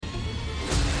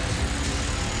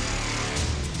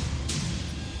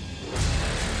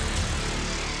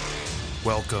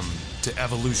Welcome to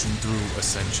Evolution Through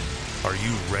Ascension. Are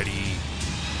you ready?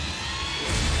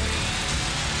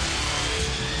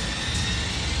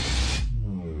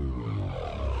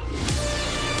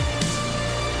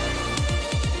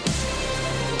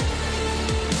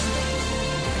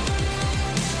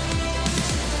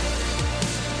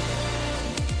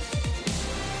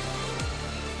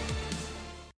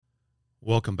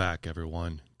 Welcome back,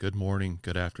 everyone. Good morning,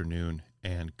 good afternoon,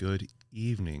 and good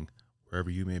evening, wherever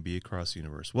you may be across the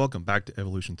universe. Welcome back to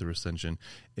Evolution Through Ascension.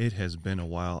 It has been a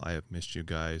while. I have missed you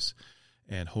guys,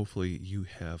 and hopefully you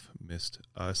have missed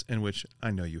us, and which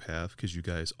I know you have, because you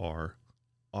guys are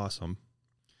awesome.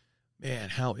 Man,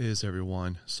 how is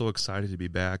everyone? So excited to be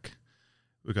back.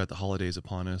 We got the holidays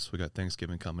upon us. We got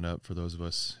Thanksgiving coming up for those of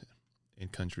us in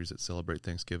countries that celebrate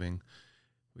Thanksgiving.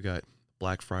 We got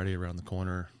Black Friday around the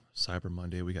corner, Cyber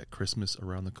Monday. We got Christmas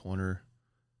around the corner.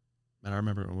 And I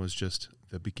remember it was just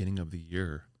the beginning of the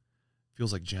year.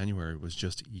 Feels like January was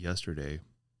just yesterday.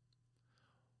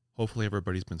 Hopefully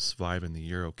everybody's been surviving the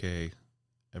year okay.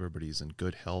 Everybody's in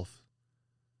good health.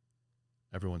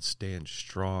 Everyone's staying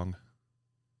strong.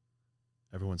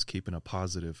 Everyone's keeping a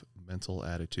positive mental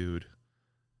attitude.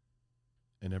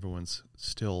 And everyone's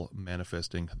still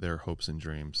manifesting their hopes and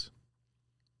dreams.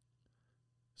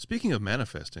 Speaking of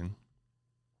manifesting,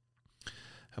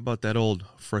 how about that old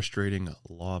frustrating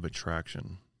law of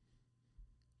attraction?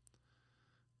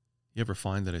 You ever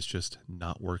find that it's just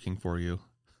not working for you?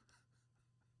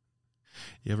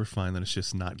 You ever find that it's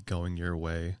just not going your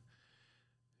way?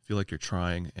 Feel like you're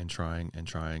trying and trying and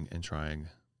trying and trying,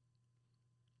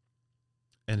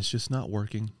 and it's just not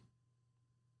working?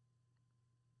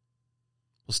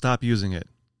 Well, stop using it.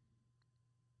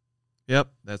 Yep,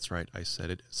 that's right. I said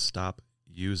it. Stop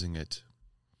using it.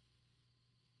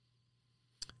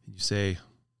 You say,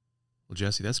 well,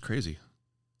 Jesse, that's crazy.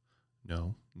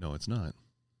 No, it's not.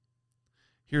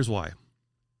 Here's why.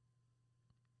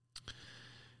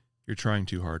 You're trying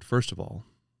too hard, first of all.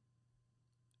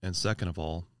 And second of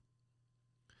all,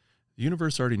 the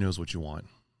universe already knows what you want.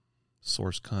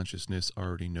 Source consciousness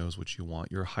already knows what you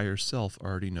want. Your higher self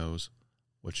already knows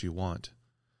what you want.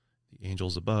 The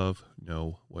angels above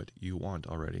know what you want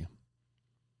already.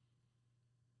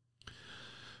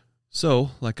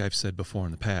 So, like I've said before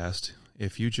in the past,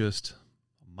 if you just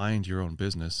mind your own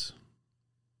business,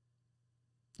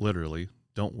 literally,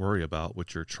 don't worry about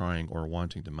what you're trying or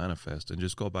wanting to manifest, and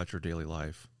just go about your daily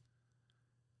life,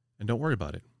 and don't worry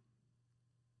about it,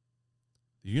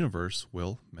 the universe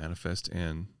will manifest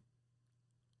in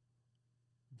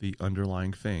the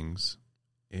underlying things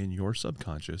in your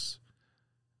subconscious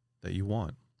that you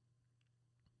want.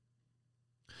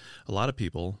 A lot of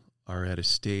people are at a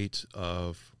state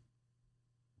of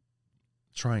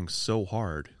trying so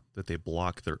hard that they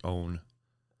block their own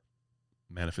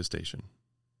manifestation.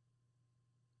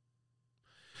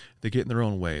 They get in their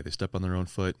own way. They step on their own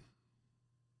foot.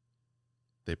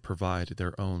 They provide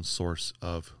their own source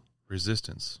of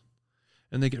resistance.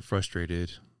 And they get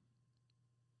frustrated.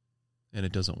 And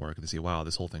it doesn't work. They say, wow,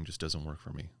 this whole thing just doesn't work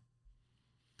for me.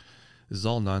 This is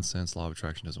all nonsense. Law of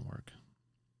attraction doesn't work.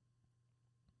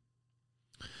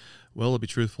 Well, to be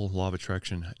truthful, law of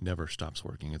attraction never stops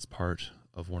working. It's part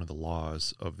of one of the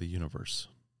laws of the universe.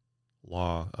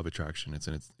 Law of attraction.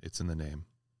 It's in the name.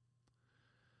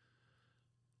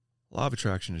 Law of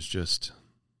attraction is just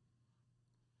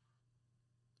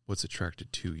what's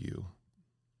attracted to you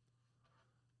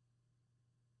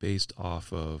based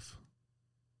off of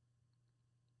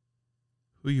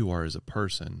who you are as a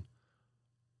person,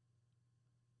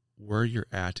 where you're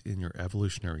at in your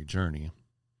evolutionary journey,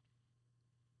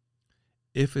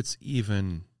 if it's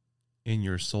even in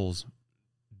your soul's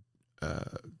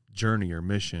journey or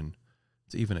mission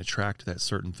to even attract that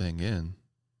certain thing in,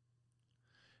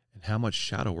 and how much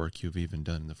shadow work you've even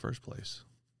done in the first place.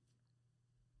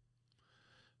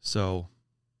 So,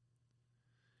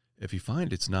 if you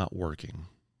find it's not working,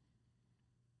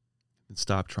 then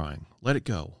stop trying. Let it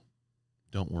go.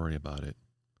 Don't worry about it.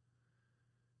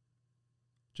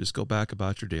 Just go back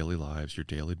about your daily lives, your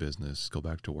daily business, go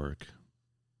back to work.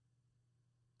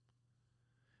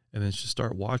 And then just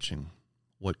start watching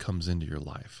what comes into your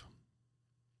life.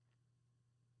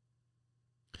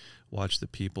 Watch the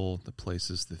people, the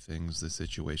places, the things, the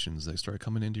situations that start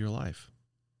coming into your life.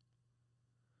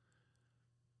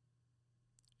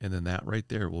 And then that right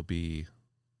there will be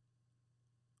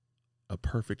a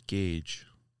perfect gauge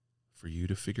for you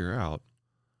to figure out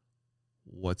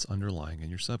what's underlying in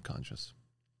your subconscious.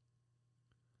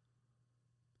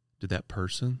 Did that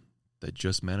person that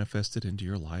just manifested into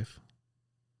your life,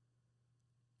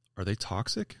 are they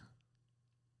toxic?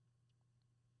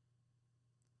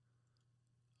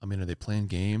 Are they playing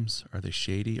games? Are they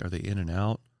shady? Are they in and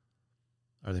out?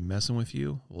 Are they messing with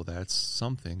you? Well, that's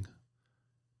something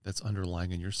that's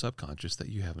underlying in your subconscious that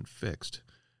you haven't fixed.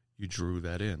 You drew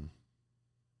that in.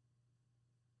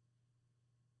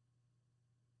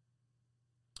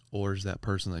 Or is that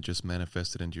person that just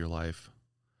manifested into your life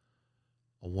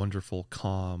a wonderful,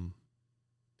 calm,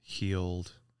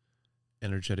 healed,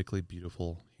 energetically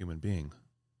beautiful human being?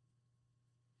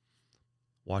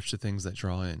 Watch the things that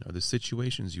draw in. Are the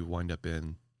situations you wind up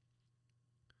in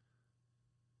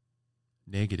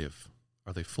negative?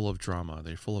 Are they full of drama? Are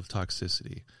they full of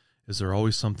toxicity? Is there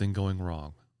always something going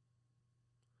wrong?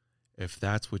 If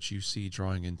that's what you see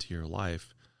drawing into your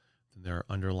life, then there are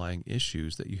underlying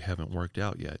issues that you haven't worked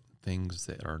out yet, things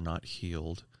that are not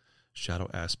healed, shadow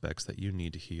aspects that you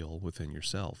need to heal within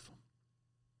yourself.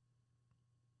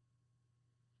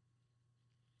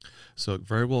 So it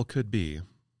very well could be,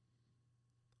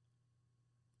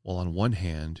 well, on one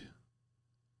hand,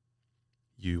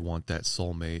 you want that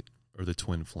soulmate or the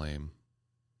twin flame,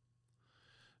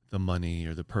 the money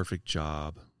or the perfect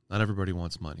job. Not everybody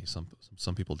wants money.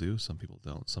 Some people do, some people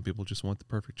don't. Some people just want the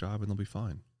perfect job and they'll be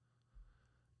fine.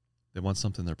 They want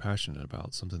something they're passionate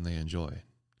about, something they enjoy.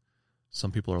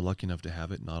 Some people are lucky enough to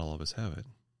have it. Not all of us have it.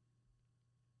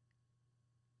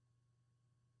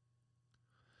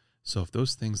 So if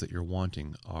those things that you're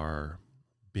wanting are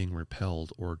being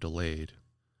repelled or delayed,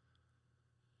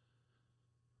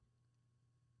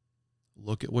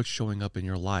 look at what's showing up in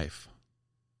your life.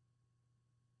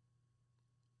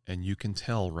 And you can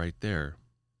tell right there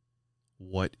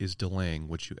what is delaying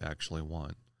what you actually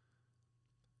want.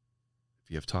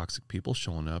 If you have toxic people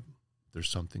showing up, there's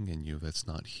something in you that's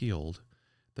not healed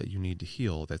that you need to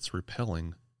heal, that's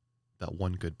repelling that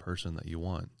one good person that you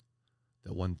want,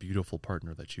 that one beautiful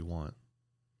partner that you want,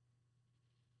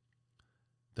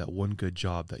 that one good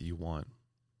job that you want,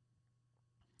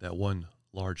 that one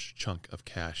large chunk of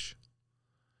cash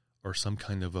or some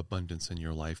kind of abundance in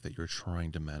your life that you're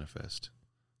trying to manifest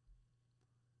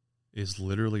is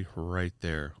literally right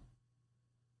there.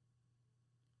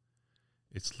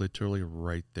 It's literally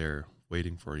right there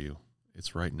waiting for you.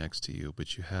 It's right next to you,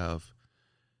 but you have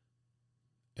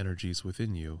energies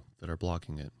within you that are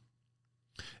blocking it.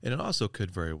 And it also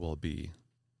could very well be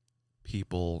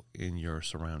people in your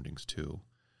surroundings too.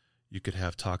 You could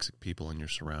have toxic people in your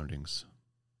surroundings.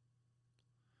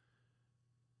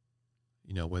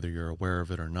 You know, whether you're aware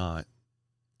of it or not,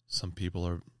 some people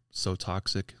are so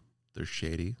toxic, they're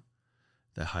shady,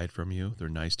 they hide from you, they're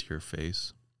nice to your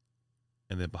face,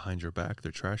 and then behind your back,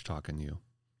 they're trash talking you.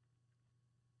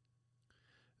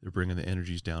 They're bringing the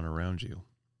energies down around you.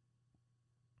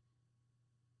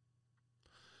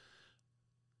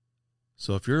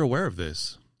 So if you're aware of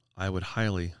this, I would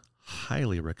highly,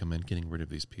 highly recommend getting rid of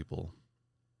these people.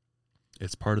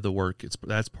 It's part of the work.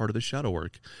 That's part of the shadow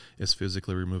work, is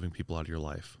physically removing people out of your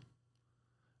life.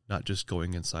 Not just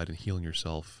going inside and healing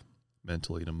yourself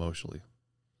mentally and emotionally.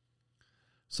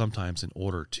 Sometimes in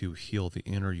order to heal the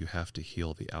inner, you have to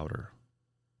heal the outer,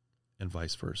 and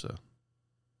vice versa.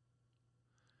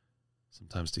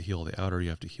 Sometimes to heal the outer, you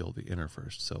have to heal the inner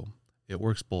first. So it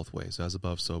works both ways, as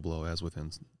above, so below, as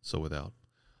within, so without.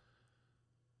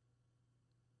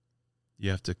 You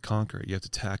have to conquer it. You have to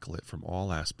tackle it from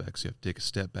all aspects. You have to take a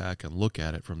step back and look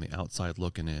at it from the outside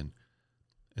looking in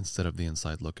instead of the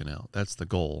inside looking out. That's the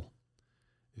goal,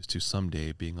 is to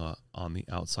someday, being on the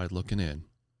outside looking in,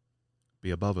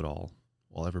 be above it all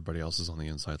while everybody else is on the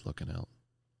inside looking out.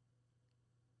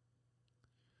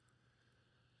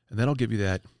 And that'll give you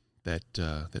that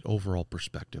overall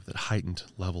perspective, that heightened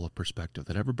level of perspective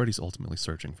that everybody's ultimately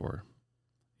searching for.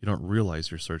 You don't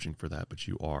realize you're searching for that, but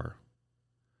you are.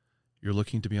 You're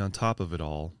looking to be on top of it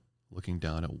all, looking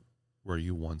down at where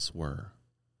you once were.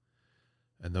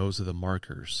 And those are the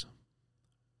markers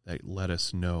that let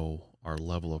us know our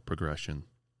level of progression.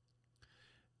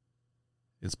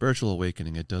 In spiritual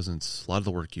awakening, a lot of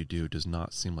the work you do does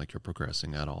not seem like you're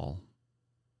progressing at all.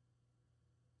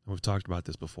 And we've talked about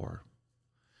this before.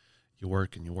 You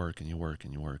work and you work and you work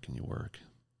and you work and you work.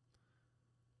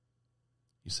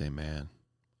 You say, man,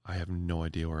 I have no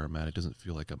idea where I'm at. It doesn't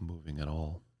feel like I'm moving at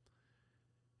all.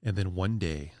 And then one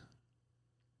day,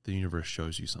 the universe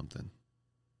shows you something.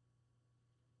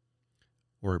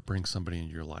 Or it brings somebody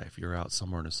into your life. You're out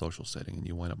somewhere in a social setting and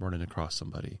you wind up running across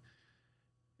somebody.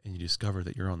 And you discover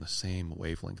that you're on the same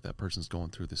wavelength. That person's going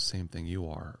through the same thing you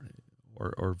are.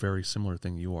 Or very similar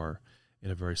thing you are in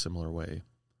a very similar way.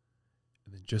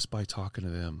 And then just by talking to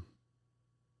them,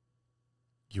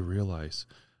 you realize,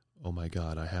 oh my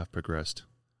God, I have progressed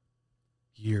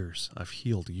years. I've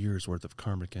healed years worth of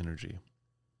karmic energy.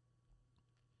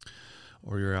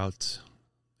 Or you're out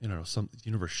the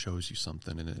universe shows you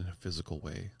something in a physical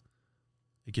way.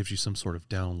 It gives you some sort of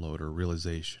download or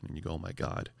realization, and you go, oh my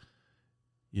God,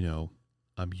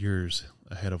 I'm years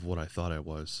ahead of what I thought I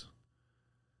was.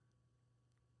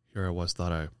 Here I was,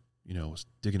 thought I, was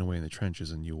digging away in the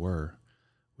trenches, and you were,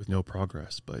 with no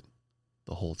progress, but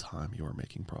the whole time you were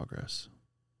making progress.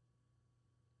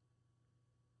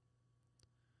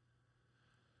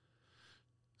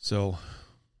 So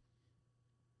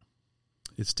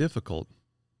it's difficult.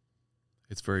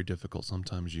 It's very difficult.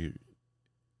 Sometimes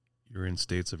you're in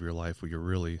states of your life where you're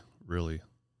really, really,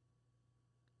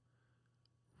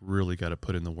 really got to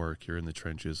put in the work. You're in the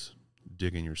trenches,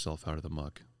 digging yourself out of the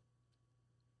muck.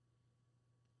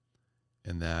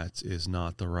 And that is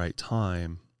not the right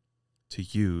time to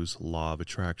use law of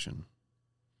attraction.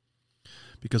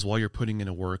 Because while you're putting in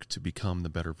a work to become the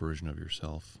better version of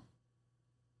yourself,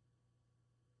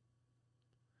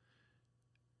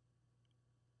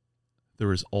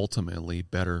 there is ultimately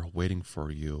better waiting for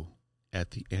you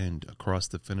at the end, across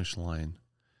the finish line,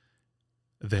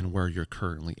 than where you're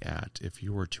currently at. If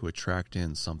you were to attract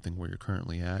in something where you're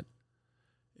currently at,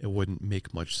 it wouldn't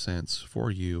make much sense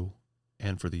for you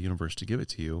and for the universe to give it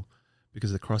to you,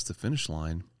 because across the finish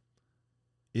line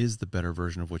is the better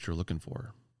version of what you're looking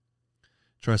for.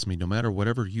 Trust me, no matter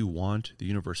whatever you want, the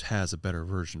universe has a better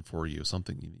version for you,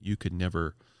 something you could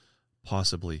never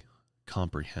possibly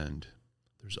comprehend.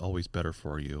 There's always better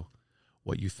for you.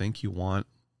 What you think you want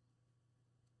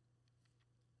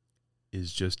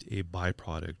is just a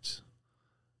byproduct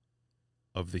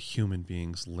of the human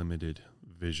being's limited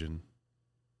vision.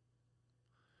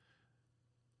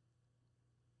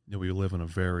 We live in a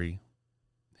very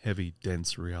heavy,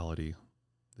 dense reality,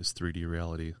 this 3D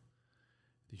reality.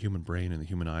 The human brain and the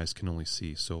human eyes can only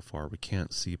see so far. We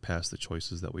can't see past the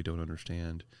choices that we don't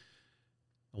understand.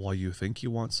 And while you think you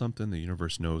want something, the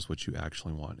universe knows what you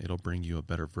actually want. It'll bring you a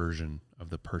better version of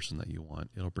the person that you want.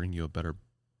 It'll bring you a better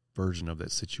version of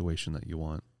that situation that you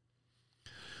want.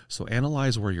 So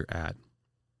analyze where you're at.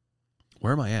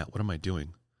 Where am I at? What am I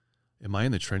doing? Am I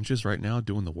in the trenches right now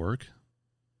doing the work?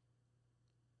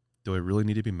 Do I really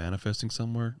need to be manifesting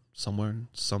somewhere,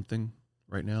 something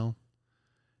right now?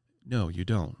 No, you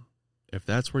don't. If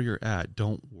that's where you're at,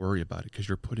 don't worry about it, because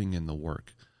you're putting in the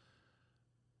work.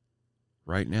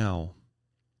 Right now,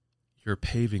 you're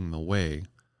paving the way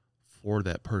for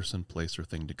that person, place, or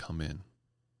thing to come in.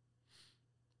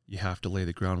 You have to lay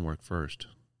the groundwork first.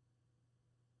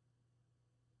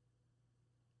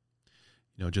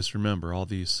 Just remember all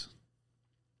these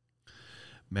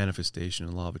manifestation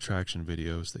and law of attraction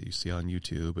videos that you see on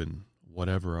YouTube and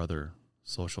whatever other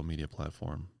social media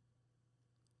platform.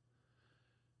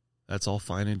 That's all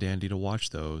fine and dandy to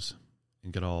watch those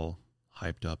and get all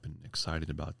hyped up and excited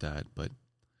about that. But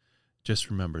just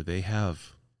remember, they're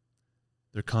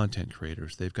content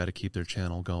creators. They've got to keep their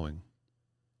channel going.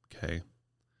 Okay?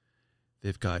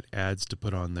 They've got ads to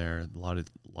put on there. A lot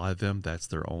of them, that's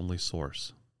their only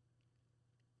source.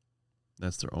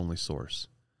 That's their only source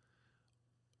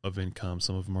of income.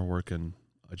 Some of them are working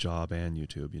a job and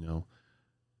YouTube,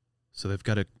 So they've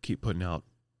got to keep putting out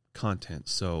content.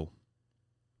 So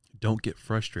don't get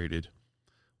frustrated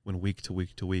when week to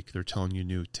week to week they're telling you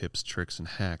new tips, tricks, and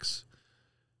hacks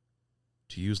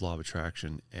to use law of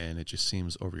attraction, and it just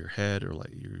seems over your head, or like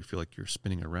you feel like you're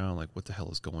spinning around, like what the hell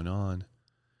is going on?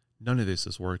 None of this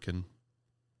is working.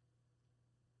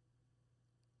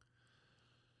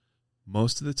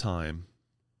 Most of the time,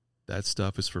 that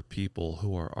stuff is for people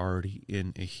who are already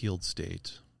in a healed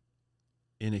state,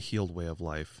 in a healed way of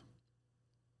life.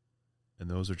 And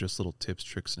those are just little tips,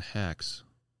 tricks, and hacks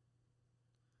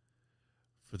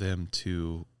for them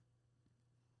to,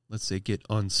 let's say, get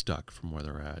unstuck from where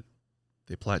they're at.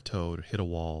 They plateaued or hit a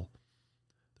wall.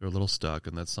 They're a little stuck,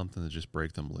 and that's something to just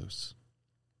break them loose.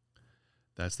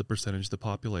 That's the percentage of the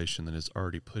population that has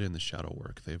already put in the shadow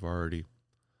work. They've already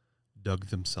dug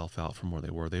themselves out from where they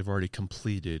were. They've already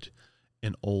completed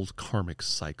an old karmic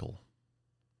cycle.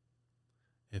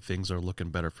 And things are looking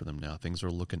better for them now. Things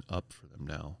are looking up for them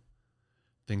now.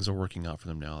 Things are working out for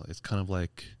them now. It's kind of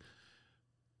like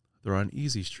they're on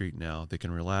easy street now. They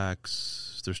can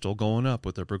relax. They're still going up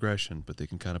with their progression, but they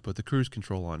can kind of put the cruise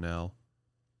control on now.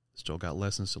 Still got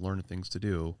lessons to learn and things to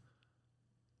do,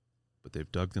 but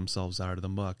they've dug themselves out of the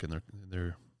muck, and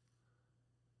they're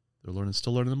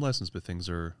still learning them lessons, but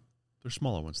they're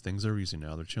smaller ones. Things are easy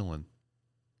now. They're chilling.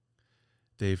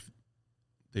 They've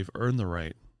earned the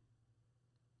right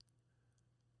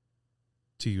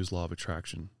to use law of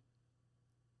attraction.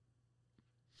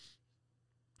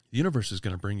 The universe is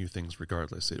going to bring you things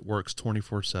regardless. It works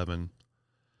 24/7,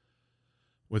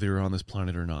 whether you're on this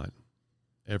planet or not,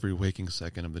 every waking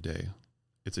second of the day.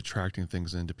 It's attracting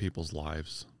things into people's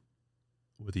lives.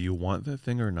 Whether you want that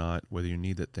thing or not, whether you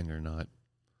need that thing or not,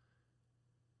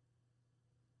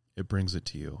 it brings it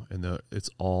to you. And it's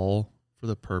all for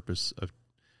the purpose of,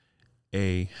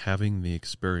 having the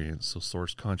experience. So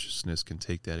source consciousness can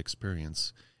take that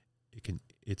experience.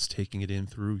 It's taking it in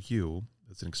through you.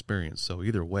 It's an experience. So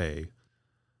either way,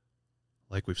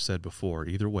 like we've said before,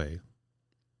 either way,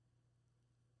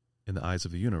 in the eyes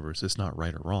of the universe, it's not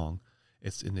right or wrong.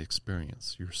 It's an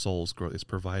experience. Your soul's growth is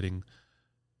providing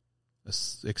an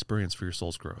experience for your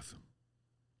soul's growth.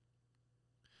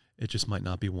 It just might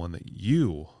not be one that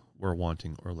you were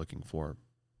wanting or looking for.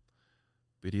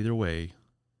 But either way,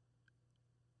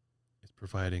 it's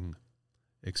providing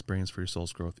experience for your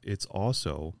soul's growth. It's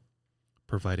also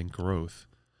providing growth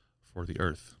for the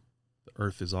earth. The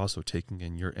earth is also taking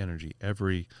in your energy.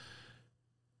 Every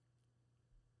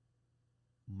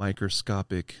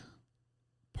microscopic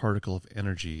particle of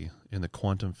energy in the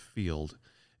quantum field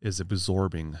is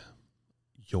absorbing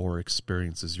your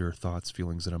experiences, your thoughts,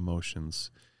 feelings, and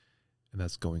emotions. And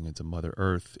that's going into Mother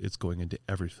Earth. It's going into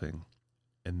everything.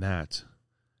 And that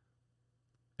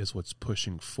is what's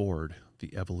pushing forward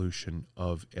the evolution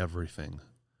of everything.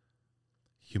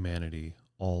 Humanity,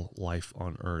 all life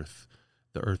on Earth,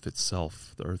 the Earth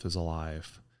itself. The Earth is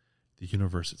alive. The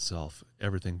universe itself.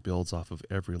 Everything builds off of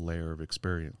every layer of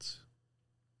experience.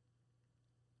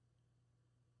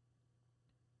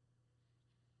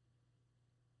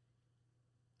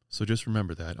 So just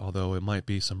remember that, although it might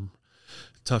be some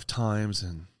tough times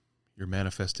and you're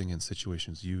manifesting in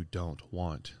situations you don't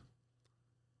want,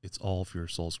 it's all for your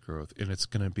soul's growth. And it's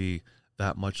going to be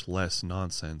that much less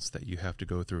nonsense that you have to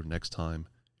go through next time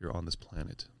you're on this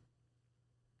planet.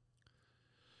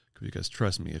 Because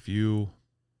trust me, if you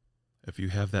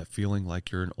have that feeling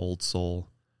like you're an old soul,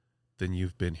 then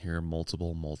you've been here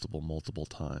multiple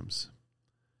times.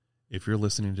 If you're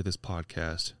listening to this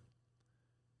podcast,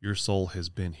 your soul has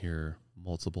been here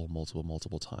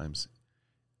multiple times,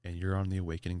 and you're on the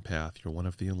awakening path. You're one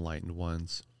of the enlightened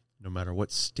ones, no matter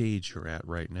what stage you're at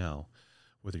right now,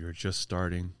 whether you're just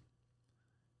starting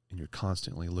and you're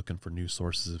constantly looking for new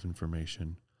sources of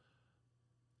information,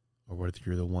 or whether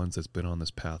you're the ones that's been on this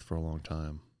path for a long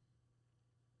time.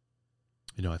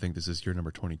 I think this is year number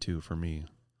 22 for me.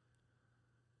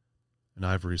 And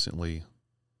I'm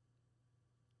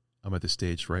at the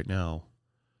stage right now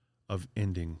of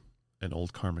ending an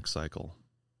old karmic cycle.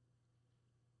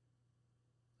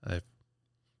 I've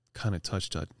kind of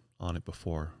touched on it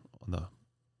before on the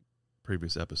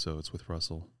previous episodes with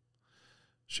Russell.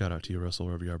 Shout out to you, Russell,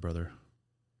 wherever you are, brother.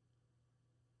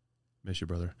 Miss you,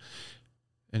 brother.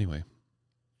 Anyway.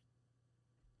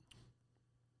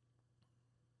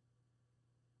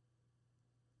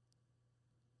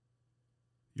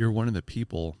 You're one of the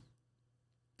people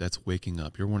that's waking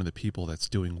up. You're one of the people that's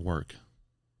doing work.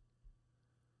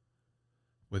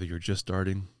 Whether you're just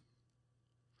starting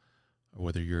or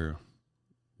whether you're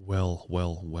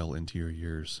well into your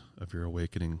years of your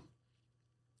awakening,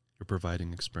 you're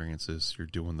providing experiences, you're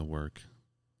doing the work.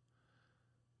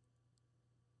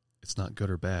 It's not good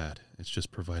or bad. It's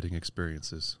just providing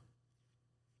experiences.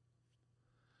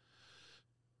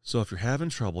 So if you're having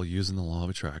trouble using the law of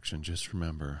attraction, just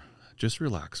remember, just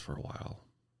relax for a while.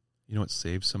 You know what?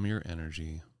 Save some of your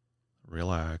energy.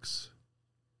 Relax.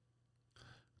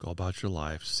 Go about your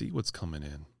life. See what's coming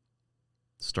in.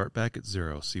 Start back at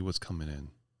zero. See what's coming in.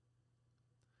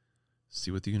 See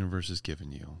what the universe is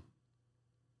giving you.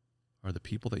 Are the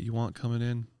people that you want coming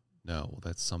in? No,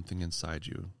 that's something inside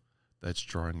you that's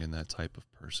drawing in that type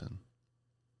of person.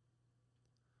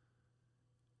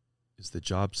 Is the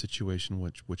job situation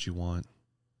what you want?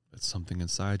 That's something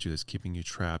inside you that's keeping you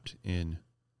trapped in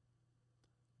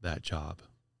that job.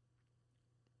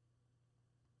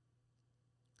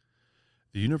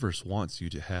 The universe wants you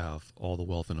to have all the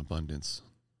wealth and abundance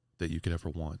that you could ever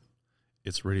want.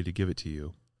 It's ready to give it to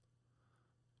you.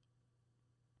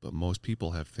 But most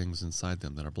people have things inside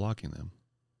them that are blocking them.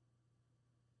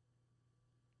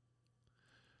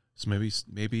 So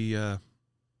maybe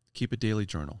keep a daily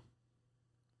journal.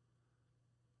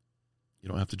 You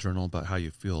don't have to journal about how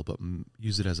you feel, but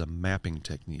use it as a mapping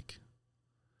technique.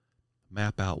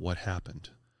 Map out what happened.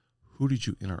 Who did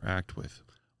you interact with?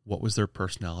 What was their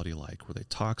personality like? Were they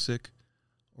toxic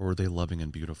or were they loving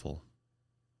and beautiful?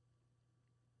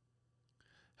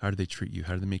 How did they treat you?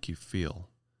 How did they make you feel?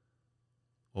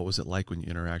 What was it like when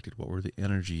you interacted? What were the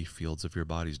energy fields of your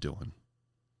bodies doing?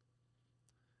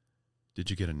 Did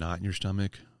you get a knot in your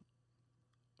stomach?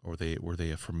 Or were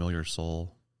they a familiar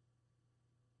soul?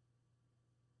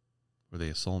 Were they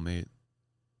a soulmate?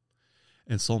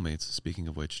 And soulmates, speaking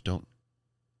of which,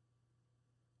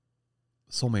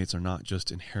 soulmates are not just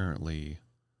inherently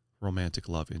romantic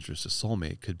love interests. A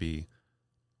soulmate could be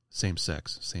same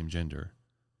sex, same gender.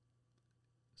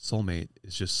 Soulmate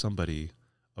is just somebody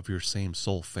of your same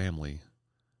soul family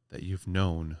that you've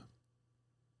known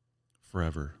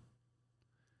forever.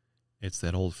 It's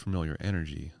that old familiar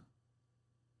energy.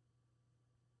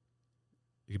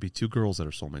 It could be two girls that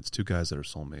are soulmates, two guys that are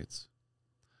soulmates.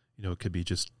 You know, it could be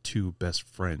just two best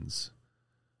friends.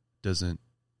 Doesn't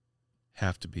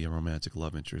have to be a romantic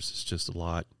love interest. It's just a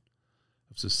lot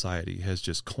of society has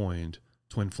just coined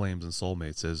twin flames and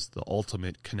soulmates as the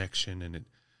ultimate connection, and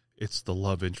it's the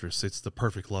love interest. It's the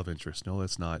perfect love interest. No,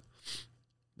 that's not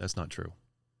true.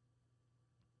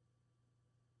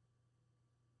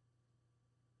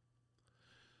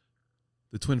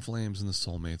 The twin flames and the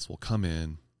soulmates will come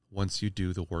in once you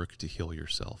do the work to heal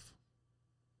yourself.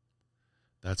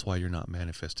 That's why you're not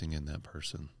manifesting in that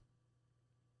person.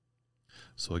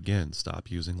 So again, stop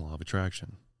using law of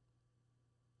attraction.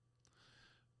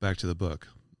 Back to the book.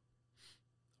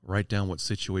 Write down what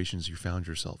situations you found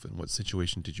yourself in. What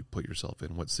situation did you put yourself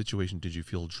in? What situation did you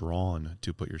feel drawn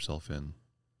to put yourself in?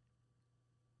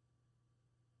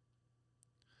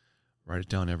 Write it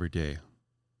down every day.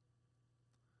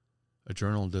 A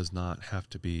journal does not have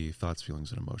to be thoughts,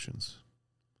 feelings, and emotions.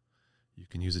 You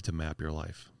can use it to map your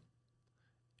life.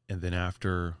 And then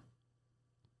after,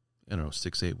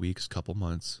 6-8 weeks, couple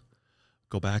months,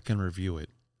 go back and review it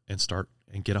and start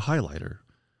and get a highlighter.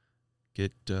 Go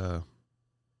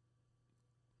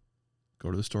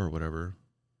to the store, whatever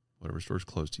store's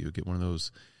close to you. Get one of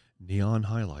those neon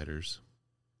highlighters,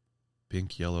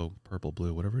 pink, yellow, purple,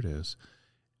 blue, whatever it is,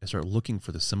 and start looking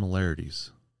for the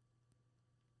similarities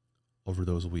over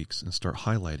those weeks and start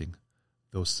highlighting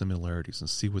those similarities and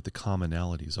see what the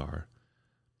commonalities are.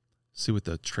 See what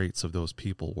the traits of those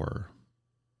people were.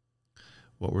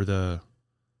 What were those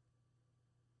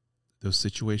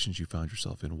situations you found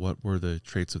yourself in? What were the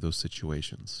traits of those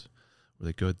situations? Were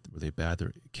they good? Were they bad?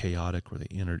 They're chaotic? Were they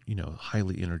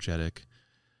highly energetic?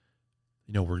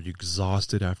 Were you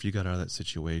exhausted after you got out of that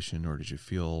situation, or did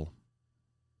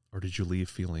you leave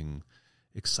feeling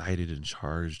excited and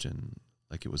charged and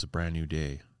like it was a brand new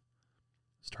day?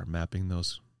 Start mapping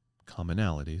those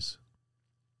commonalities,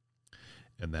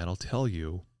 and that'll tell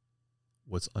you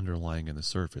what's underlying in the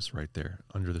surface right there,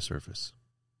 under the surface.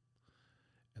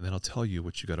 And that'll tell you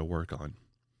what you got to work on.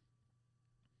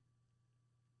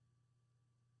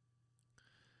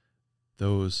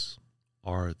 Those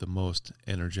are the most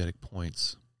energetic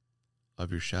points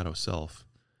of your shadow self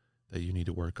that you need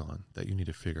to work on, that you need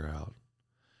to figure out.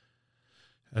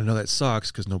 And I know that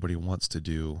sucks because nobody wants to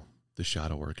do the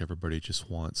shadow work. Everybody just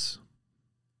wants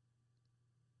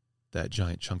that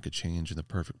giant chunk of change and the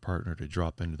perfect partner to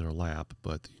drop into their lap,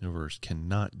 but the universe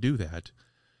cannot do that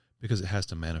because it has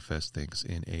to manifest things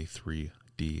in a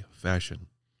 3D fashion.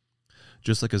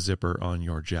 Just like a zipper on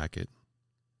your jacket.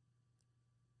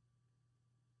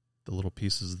 The little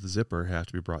pieces of the zipper have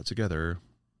to be brought together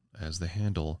as the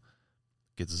handle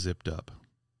gets zipped up.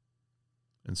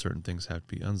 And certain things have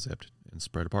to be unzipped and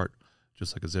spread apart,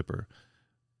 just like a zipper.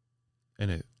 In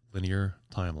a linear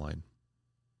timeline.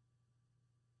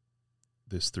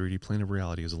 This 3D plane of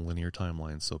reality is a linear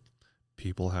timeline, so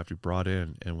people have to be brought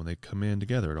in, and when they come in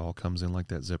together, it all comes in like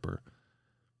that zipper.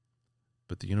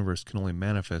 But the universe can only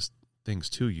manifest things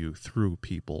to you through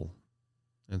people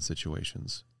and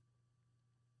situations.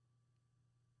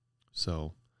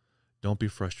 So don't be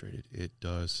frustrated. It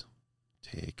does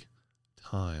take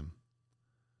time.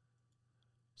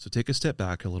 So take a step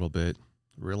back a little bit,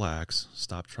 relax,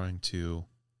 stop trying to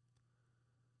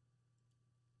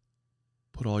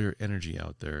put all your energy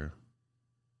out there.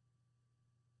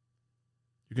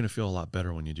 You're going to feel a lot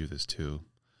better when you do this too.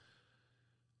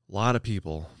 A lot of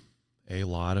people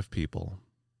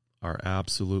are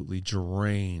absolutely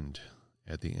drained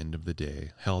at the end of the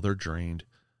day. Hell, they're drained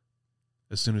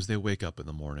as soon as they wake up in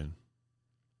the morning.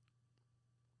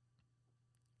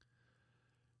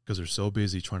 Because they're so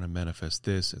busy trying to manifest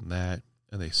this and that.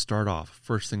 And they start off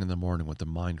first thing in the morning with the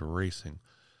mind racing,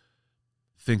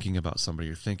 thinking about somebody,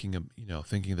 or thinking of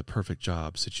the perfect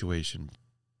job, situation,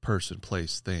 person,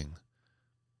 place, thing.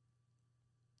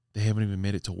 They haven't even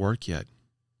made it to work yet.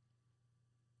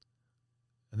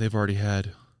 And they've already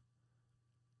had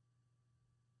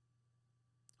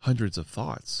hundreds of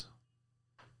thoughts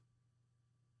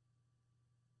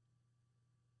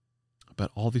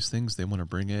about all these things they want to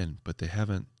bring in, but they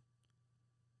haven't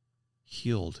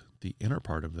healed the inner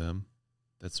part of them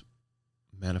that's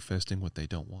manifesting what they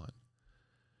don't want.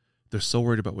 They're so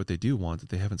worried about what they do want that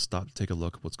they haven't stopped to take a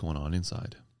look at what's going on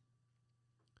inside.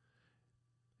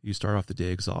 You start off the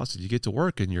day exhausted. You get to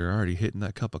work and you're already hitting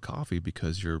that cup of coffee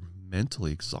because you're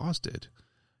mentally exhausted.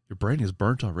 Your brain is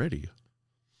burnt already.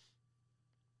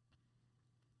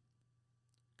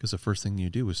 Because the first thing you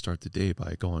do is start the day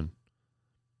by going,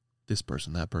 this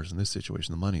person, that person, this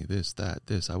situation, the money, this, that,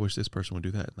 this. I wish this person would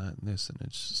do that and that and this. And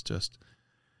it's just,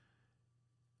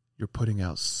 you're putting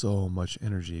out so much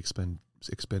energy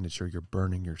expenditure. You're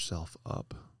burning yourself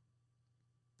up.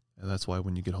 And that's why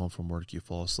when you get home from work, you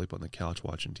fall asleep on the couch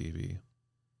watching TV.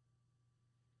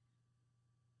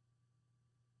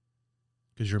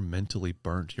 Because you're mentally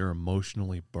burnt. You're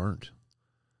emotionally burnt.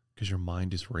 Because your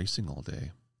mind is racing all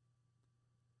day.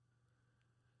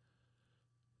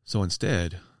 So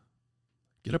instead,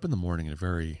 get up in the morning in a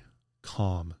very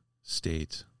calm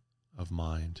state of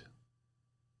mind.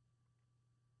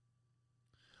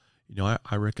 You know,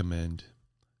 I recommend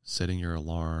setting your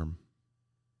alarm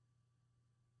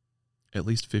at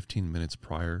least 15 minutes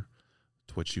prior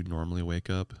to what you normally wake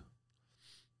up.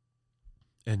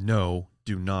 And no,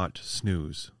 do not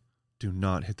snooze. Do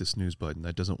not hit the snooze button.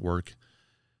 That doesn't work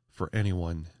for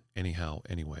anyone, anyhow,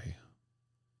 anyway.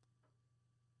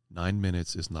 9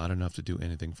 minutes is not enough to do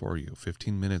anything for you.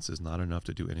 15 minutes is not enough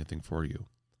to do anything for you.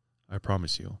 I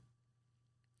promise you.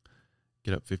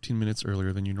 Get up 15 minutes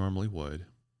earlier than you normally would.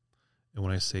 And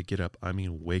when I say get up, I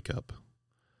mean wake up.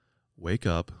 Wake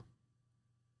up.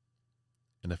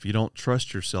 And if you don't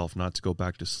trust yourself not to go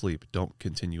back to sleep, don't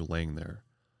continue laying there.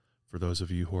 For those of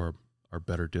you who are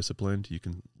better disciplined, you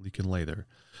can lay there.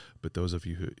 But those of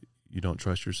you who you don't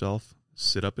trust yourself,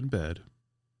 sit up in bed.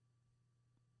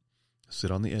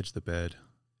 Sit on the edge of the bed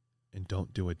and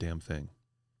don't do a damn thing.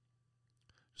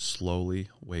 Slowly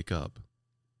wake up.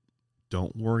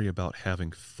 Don't worry about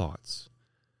having thoughts.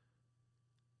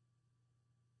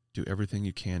 Do everything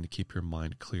you can to keep your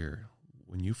mind clear.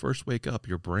 When you first wake up,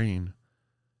 your brain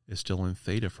is still in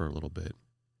theta for a little bit.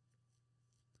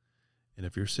 And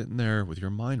if you're sitting there with your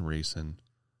mind racing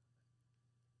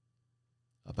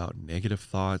about negative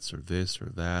thoughts or this or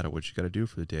that or what you got to do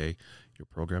for the day, you're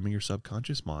programming your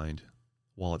subconscious mind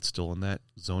while it's still in that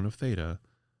zone of theta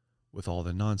with all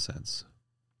the nonsense.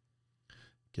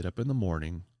 Get up in the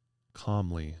morning,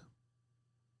 calmly,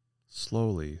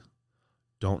 slowly.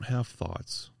 Don't have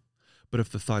thoughts. But if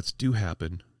the thoughts do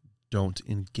happen, don't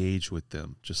engage with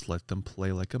them. Just let them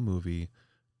play like a movie.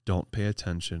 Don't pay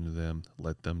attention to them.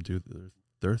 Let them do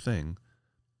their thing.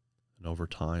 And over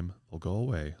time, they'll go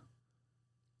away.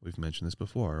 We've mentioned this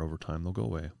before. Over time, they'll go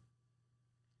away.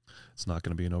 It's not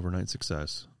going to be an overnight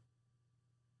success.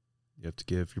 You have to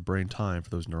give your brain time for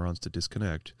those neurons to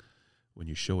disconnect when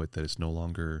you show it that it's no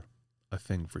longer a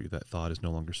thing for you. That thought is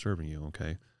no longer serving you,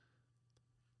 okay?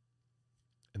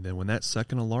 And then when that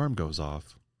second alarm goes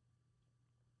off,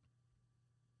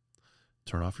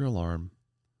 turn off your alarm,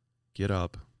 get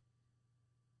up,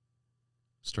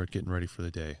 start getting ready for the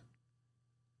day.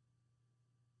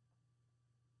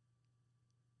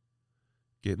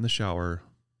 Get in the shower,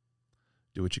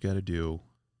 do what you got to do,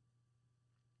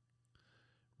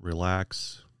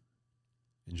 relax,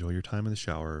 enjoy your time in the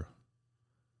shower.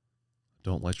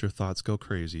 Don't let your thoughts go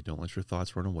crazy. Don't let your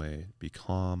thoughts run away. Be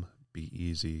calm, be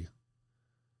easy.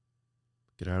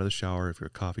 Get out of the shower. If you're a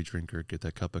coffee drinker, get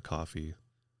that cup of coffee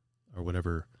or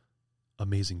whatever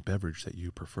amazing beverage that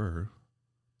you prefer.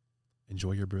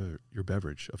 Enjoy your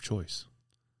beverage of choice.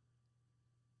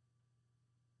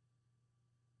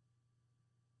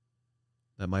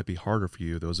 That might be harder for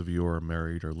you, those of you who are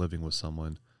married or living with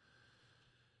someone.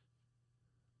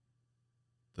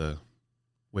 The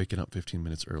waking up 15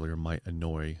 minutes earlier might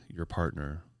annoy your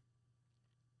partner.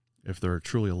 If they're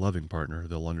truly a loving partner,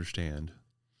 they'll understand.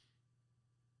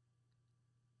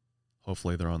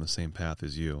 Hopefully they're on the same path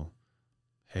as you.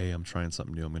 Hey, I'm trying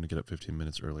something new. I'm going to get up 15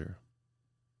 minutes earlier.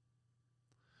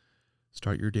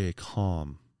 Start your day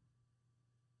calm.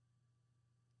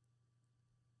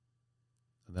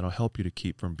 And that'll help you to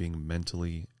keep from being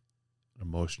mentally,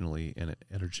 emotionally, and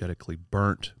energetically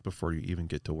burnt before you even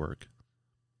get to work.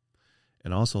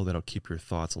 And also that'll keep your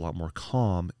thoughts a lot more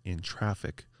calm in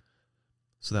traffic.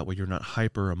 So that way you're not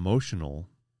hyper emotional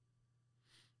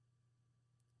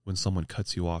when someone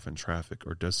cuts you off in traffic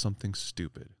or does something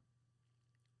stupid.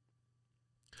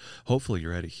 Hopefully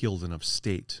you're at a healed enough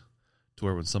state to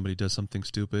where when somebody does something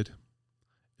stupid,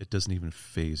 it doesn't even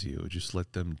faze you. Just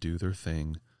let them do their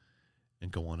thing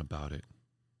and go on about it.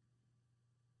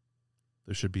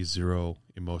 There should be zero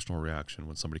emotional reaction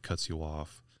when somebody cuts you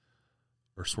off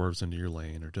or swerves into your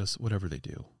lane or does whatever they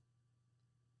do.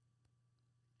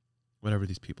 Whatever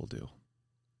these people do.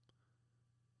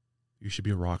 You should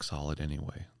be rock solid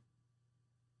anyway.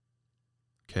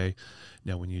 Okay?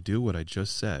 Now, when you do what I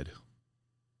just said,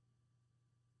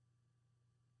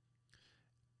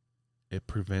 it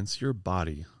prevents your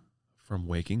body from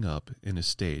waking up in a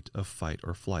state of fight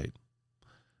or flight.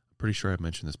 I'm pretty sure I've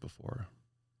mentioned this before.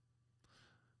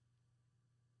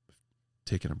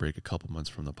 Taking a break a couple months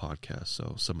from the podcast,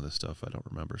 so some of the stuff I don't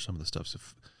remember. Some of the stuff's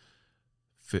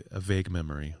a vague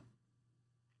memory.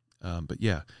 But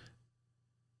yeah,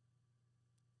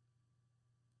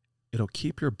 it'll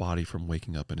keep your body from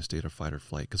waking up in a state of fight or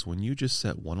flight, because when you just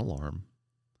set one alarm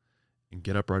and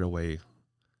get up right away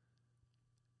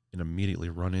and immediately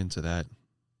run into that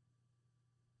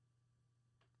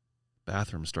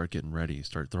bathroom, start getting ready,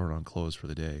 start throwing on clothes for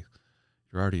the day,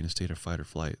 you're already in a state of fight or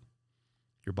flight.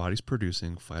 Your body's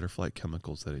producing fight or flight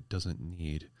chemicals that it doesn't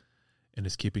need, and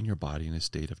it's keeping your body in a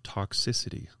state of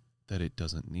toxicity that it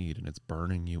doesn't need, and it's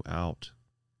burning you out.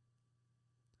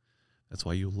 That's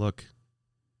why you look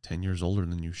 10 years older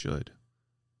than you should.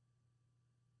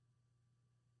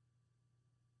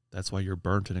 That's why you're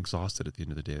burnt and exhausted at the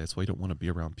end of the day. That's why you don't want to be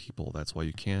around people. That's why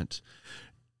you can't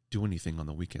do anything on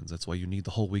the weekends. That's why you need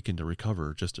the whole weekend to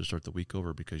recover just to start the week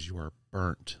over, because you are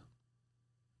burnt.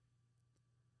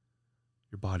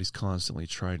 Your body's constantly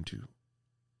trying to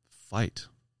fight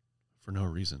for no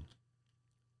reason.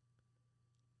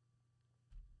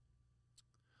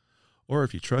 Or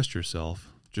if you trust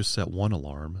yourself, just set one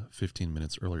alarm 15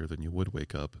 minutes earlier than you would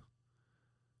wake up,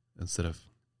 instead of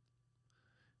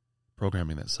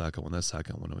programming that second one. That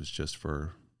second one was just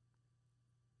for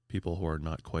people who are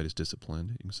not quite as disciplined.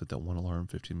 You can set that one alarm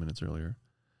 15 minutes earlier.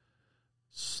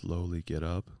 Slowly get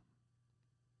up.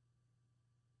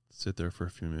 Sit there for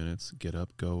a few minutes. Get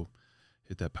up. Go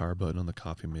hit that power button on the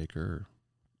coffee maker,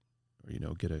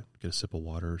 or get a sip of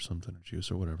water or something, or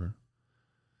juice or whatever.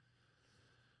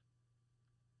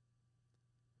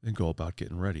 Then go about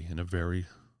getting ready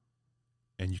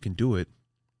and you can do it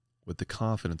with the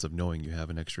confidence of knowing you have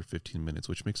an extra 15 minutes,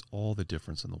 which makes all the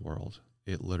difference in the world.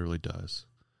 It literally does.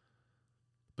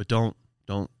 But don't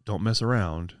mess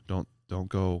around. Don't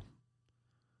go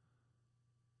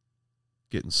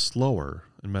getting slower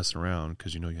and messing around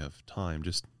because you have time.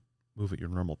 Just move at your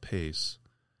normal pace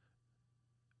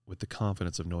with the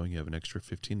confidence of knowing you have an extra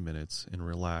 15 minutes, and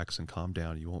relax and calm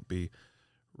down. You won't be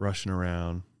rushing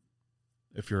around.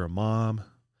 If you're a mom,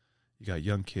 you got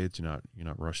young kids, you're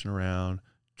not rushing around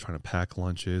trying to pack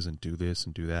lunches and do this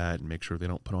and do that and make sure they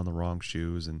don't put on the wrong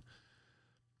shoes, and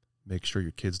make sure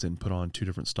your kids didn't put on 2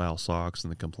 different style socks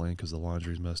and they complain because the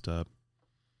laundry's messed up.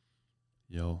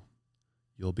 You'll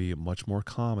be much more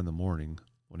calm in the morning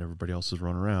when everybody else is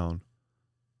running around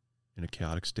in a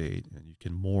chaotic state, and you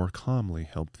can more calmly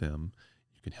help them.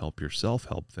 You can help yourself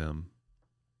help them.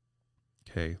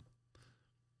 Okay.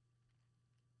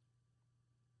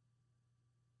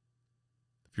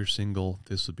 If you're single,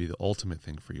 this would be the ultimate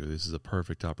thing for you. This is a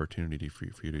perfect opportunity for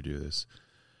you to do this.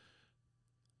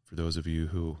 For those of you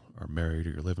who are married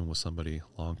or you're living with somebody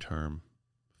long term,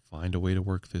 find a way to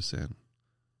work this in.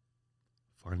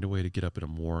 Find a way to get up in a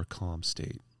more calm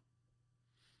state.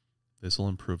 This will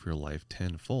improve your life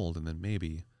tenfold, and then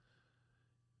maybe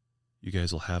you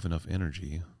guys will have enough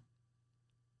energy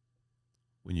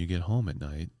when you get home at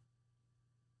night.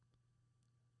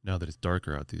 Now that it's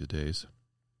darker out these days,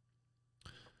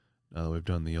 now that we've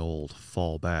done the old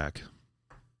fall back,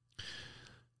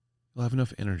 you'll have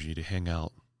enough energy to hang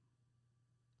out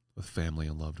with family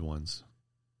and loved ones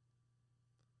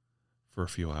for a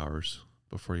few hours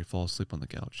before you fall asleep on the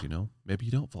couch, Maybe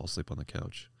you don't fall asleep on the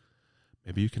couch.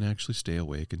 Maybe you can actually stay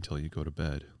awake until you go to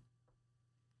bed.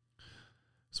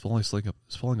 Falling asleep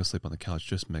on the couch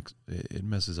just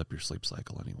messes up your sleep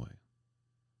cycle anyway.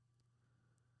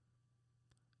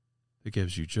 It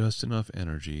gives you just enough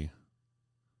energy.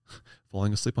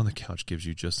 Falling asleep on the couch gives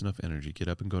you just enough energy. Get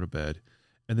up and go to bed,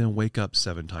 and then wake up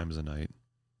 7 times a night.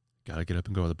 Got to get up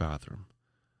and go to the bathroom.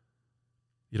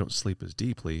 You don't sleep as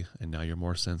deeply, and now you're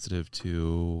more sensitive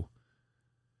to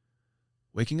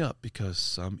waking up because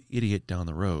some idiot down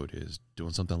the road is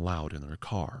doing something loud in their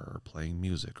car, or playing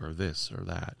music, or this or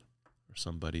that, or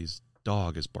somebody's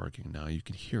dog is barking. Now you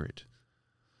can hear it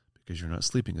because you're not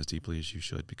sleeping as deeply as you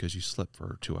should, because you slept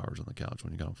for 2 hours on the couch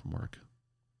when you got home from work.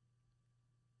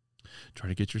 Try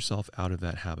to get yourself out of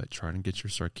that habit. Try to get your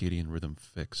circadian rhythm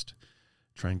fixed.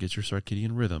 Try and get your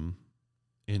circadian rhythm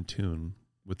in tune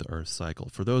with the Earth cycle.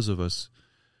 For those of us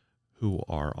who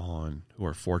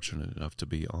are fortunate enough to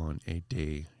be on a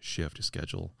day shift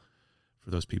schedule,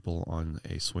 for those people on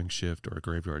a swing shift or a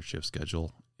graveyard shift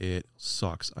schedule, it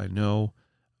sucks. I know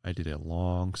I did a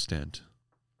long stint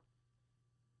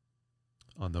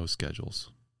on those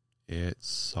schedules. It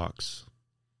sucks.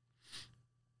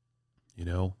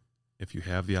 If you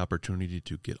have the opportunity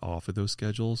to get off of those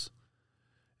schedules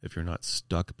if you're not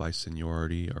stuck by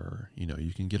seniority, or,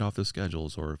 you can get off the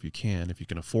schedules, or if you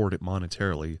can afford it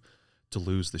monetarily to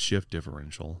lose the shift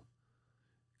differential,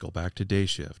 go back to day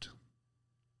shift.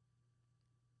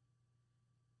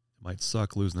 It might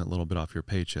suck losing that little bit off your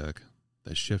paycheck,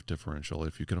 that shift differential.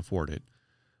 If you can afford it,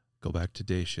 go back to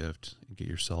day shift and get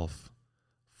yourself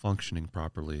functioning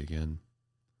properly again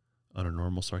on a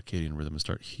normal circadian rhythm and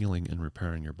start healing and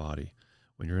repairing your body.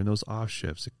 When you're in those off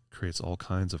shifts, it creates all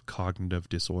kinds of cognitive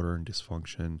disorder and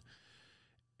dysfunction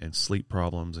and sleep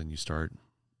problems, and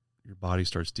your body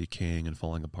starts decaying and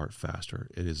falling apart faster.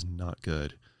 It is not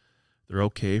good. They're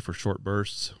okay for short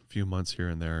bursts, a few months here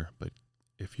and there, but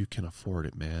if you can afford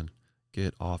it, man,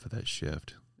 get off of that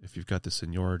shift. If you've got the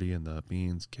seniority and the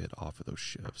means, get off of those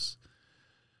shifts.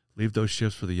 Leave those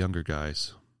shifts for the younger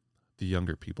guys, the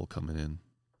younger people coming in.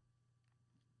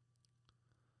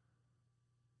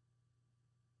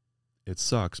 It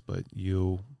sucks, but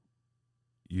you'll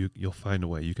find a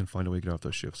way. You can find a way to get off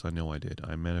those shifts. I know I did.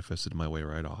 I manifested my way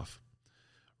right off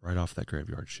that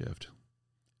graveyard shift.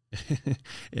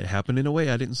 It happened in a way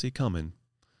I didn't see coming,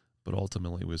 but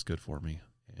ultimately it was good for me.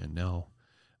 And now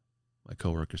my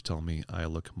coworkers tell me I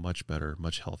look much better,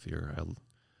 much healthier.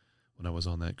 When I was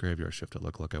on that graveyard shift, it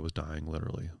looked like I was dying,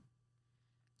 literally.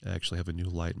 I actually have a new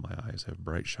light in my eyes. I have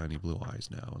bright, shiny blue eyes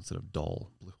now instead of dull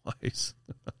blue eyes.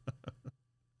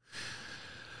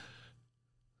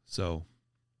 So,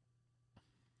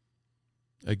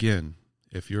 again,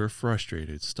 if you're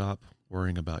frustrated, stop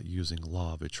worrying about using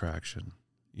law of attraction.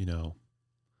 The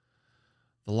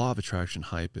law of attraction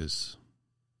hype is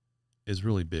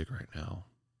really big right now.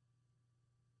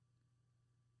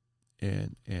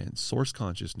 And source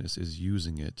consciousness is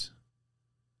using it.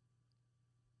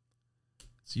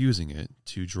 It's using it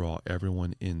to draw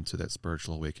everyone into that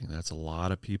spiritual awakening. That's a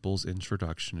lot of people's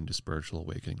introduction into spiritual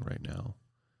awakening right now.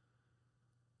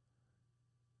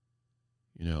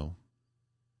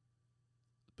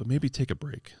 But maybe take a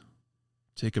break.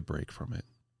 Take a break from it.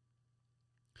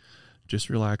 Just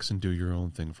relax and do your own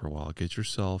thing for a while. Get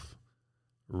yourself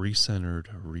recentered,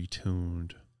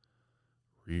 retuned,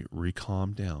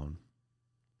 recalmed down.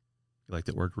 You like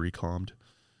that word, recalmed?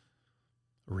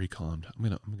 Recalmed.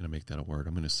 I'm gonna make that a word.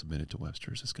 I'm gonna submit it to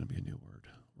Webster's. It's gonna be a new word.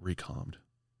 Recalmed.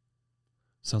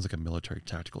 Sounds like a military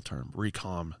tactical term.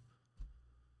 Recalm.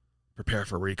 Prepare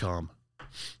for recalm.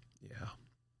 Yeah.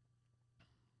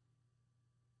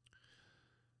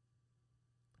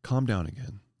 Calm down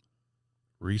again.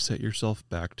 Reset yourself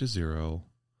back to zero.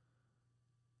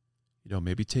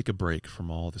 Maybe take a break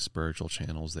from all the spiritual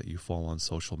channels that you follow on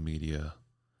social media,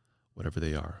 whatever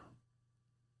they are.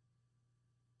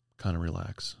 Kind of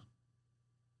relax.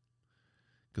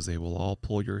 Because they will all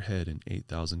pull your head in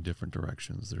 8,000 different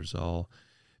directions.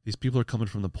 These people are coming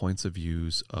from the points of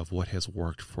views of what has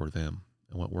worked for them.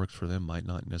 And what works for them might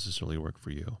not necessarily work for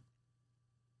you.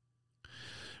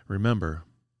 Remember,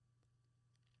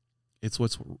 it's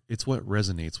what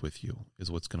resonates with you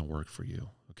is what's going to work for you,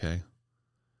 okay?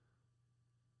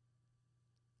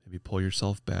 Maybe pull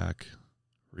yourself back,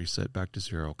 reset back to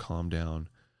zero, calm down,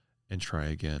 and try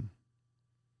again.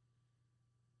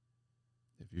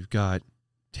 If you've got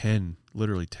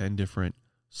literally 10 different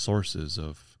sources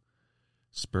of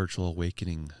spiritual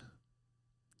awakening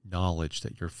knowledge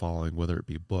that you're following, whether it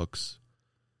be books,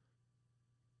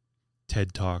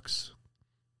 TED Talks,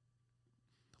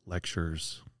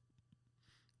 lectures,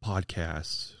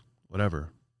 podcasts, whatever.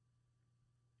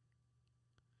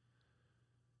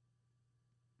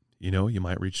 You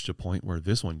might reach to a point where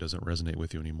this one doesn't resonate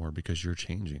with you anymore because you're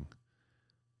changing.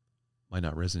 Might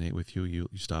not resonate with you. You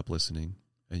stop listening,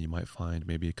 and you might find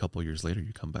maybe a couple years later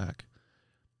you come back.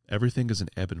 Everything is an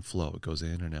ebb and flow. It goes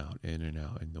in and out, in and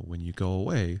out. And when you go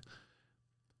away,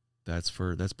 that's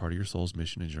part of your soul's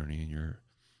mission and journey, and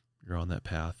you're on that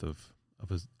path of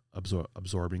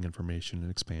absorbing information and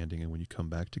expanding. And when you come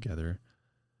back together,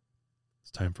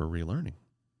 it's time for relearning.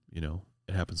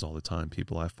 It happens all the time.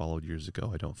 People I followed years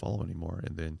ago, I don't follow anymore,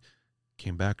 and then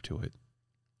came back to it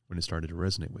when it started to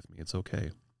resonate with me. It's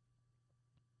okay.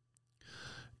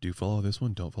 Do follow this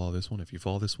one, don't follow this one. If you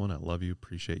follow this one, I love you,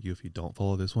 appreciate you. If you don't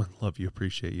follow this one, love you,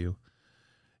 appreciate you.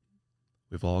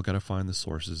 We've all got to find the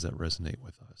sources that resonate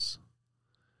with us.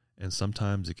 And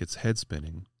sometimes it gets head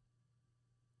spinning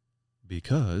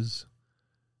because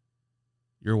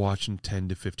you're watching 10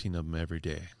 to 15 of them every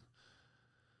day.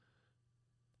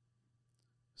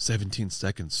 17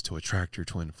 seconds to attract your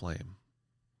twin flame.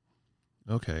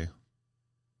 Okay.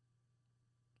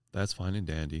 That's fine and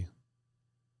dandy.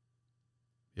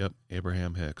 Yep,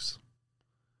 Abraham Hicks.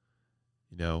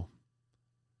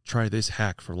 Try this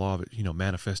hack for law of,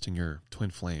 manifesting your twin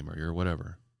flame or your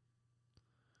whatever.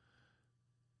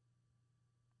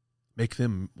 Make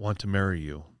them want to marry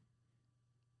you.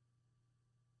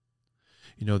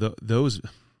 You know, those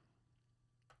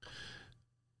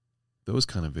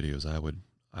kind of videos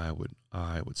I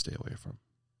would stay away from.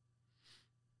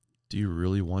 Do you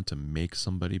really want to make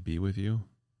somebody be with you?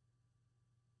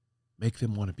 Make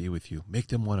them want to be with you. Make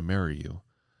them want to marry you.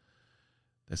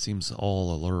 That seems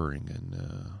all alluring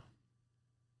and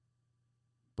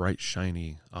bright,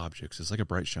 shiny objects. It's like a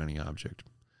bright, shiny object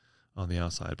on the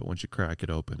outside, but once you crack it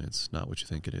open, it's not what you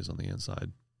think it is on the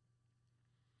inside.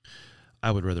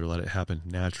 I would rather let it happen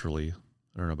naturally.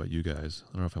 I don't know about you guys.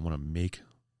 I don't know if I want to make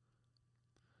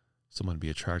someone be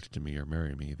attracted to me or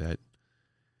marry me.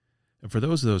 And for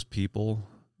those people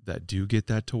that do get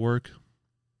that to work,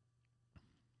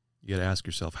 you got to ask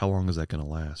yourself, how long is that going to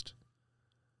last?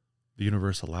 The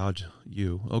universe allowed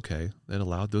you, okay, it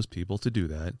allowed those people to do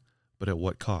that, but at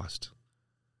what cost?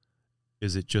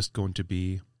 Is it just going to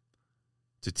be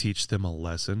to teach them a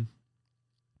lesson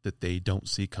that they don't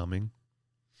see coming?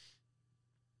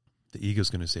 The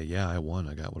ego's going to say, yeah, I won.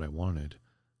 I got what I wanted.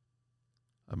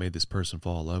 I made this person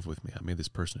fall in love with me. I made this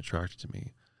person attracted to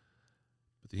me.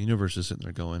 But the universe is sitting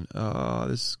there going, oh,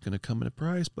 this is going to come at a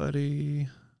price, buddy.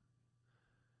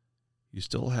 You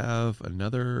still have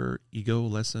another ego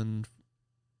lesson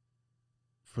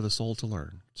for the soul to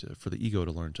learn, for the ego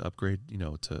to learn, to upgrade,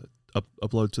 to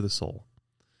upload to the soul.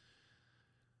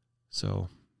 So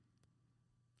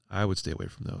I would stay away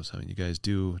from those. I mean, you guys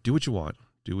do what you want.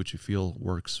 Do what you feel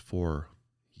works for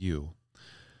you.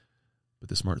 But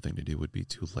the smart thing to do would be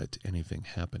to let anything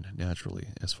happen naturally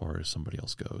as far as somebody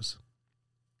else goes.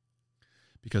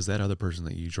 Because that other person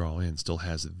that you draw in still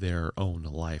has their own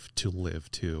life to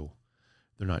live too.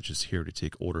 They're not just here to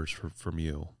take orders from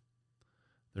you.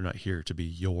 They're not here to be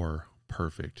your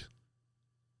perfect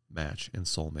match and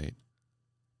soulmate.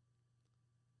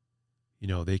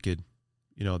 They could,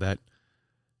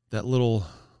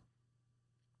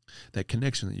 that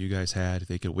connection that you guys had,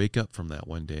 they could wake up from that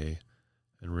one day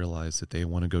and realize that they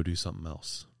want to go do something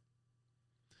else.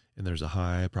 And there's a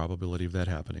high probability of that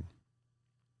happening.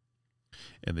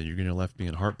 And then you're going to be left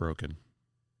being heartbroken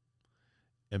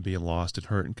and being lost and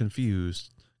hurt and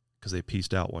confused because they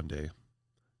pieced out one day.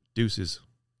 Deuces.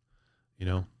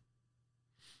 If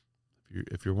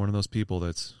you're one of those people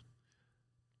that's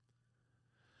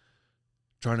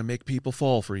trying to make people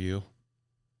fall for you,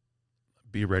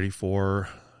 be ready for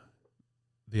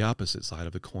the opposite side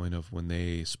of the coin of when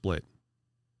they split.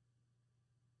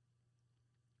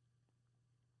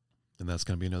 And that's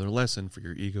going to be another lesson for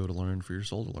your ego to learn, for your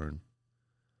soul to learn.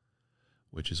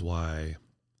 Which is why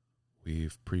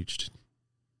we've preached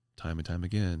time and time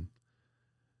again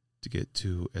to get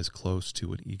to as close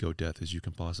to an ego death as you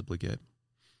can possibly get.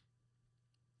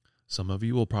 Some of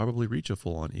you will probably reach a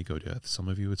full-on ego death. Some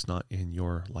of you, it's not in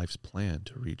your life's plan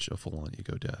to reach a full-on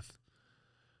ego death.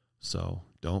 So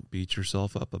don't beat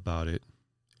yourself up about it.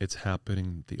 It's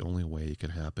happening the only way it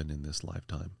can happen in this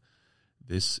lifetime.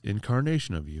 This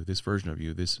incarnation of you, this version of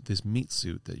you, this meat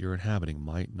suit that you're inhabiting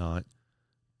might not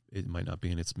be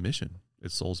in its mission,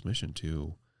 its soul's mission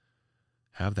to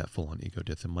have that full-on ego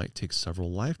death. It might take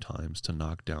several lifetimes to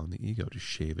knock down the ego, to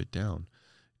shave it down.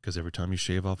 Because every time you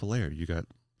shave off a layer,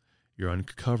 you're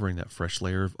uncovering that fresh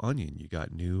layer of onion. You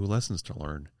got new lessons to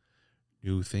learn,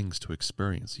 new things to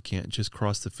experience. You can't just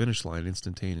cross the finish line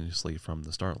instantaneously from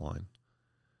the start line.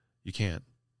 You can't.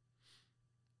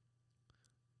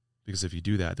 Because if you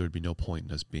do that, there would be no point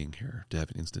in us being here to have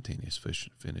an instantaneous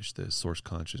finish. The source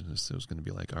consciousness is going to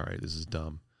be like, all right, this is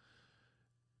dumb.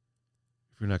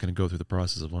 If you're not going to go through the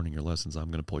process of learning your lessons, I'm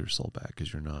going to pull your soul back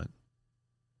because you're not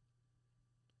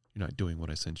doing what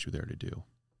I sent you there to do.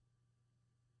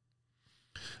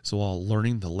 So while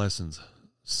learning the lessons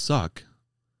suck,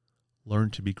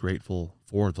 learn to be grateful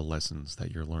for the lessons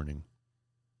that you're learning.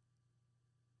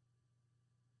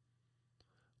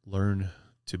 Learn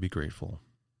to be grateful.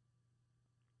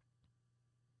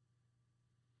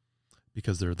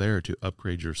 Because they're there to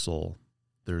upgrade your soul.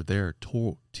 They're there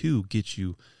to get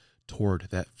you toward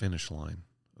that finish line,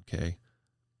 okay?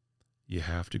 You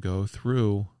have to go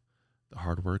through the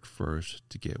hard work first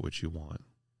to get what you want.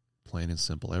 Plain and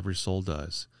simple. Every soul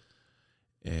does.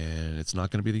 And it's not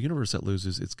going to be the universe that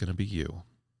loses. It's going to be you.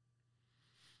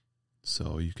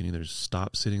 So you can either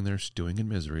stop sitting there stewing in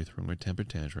misery, throwing a temper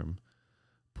tantrum,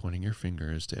 pointing your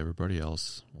fingers to everybody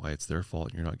else, why it's their fault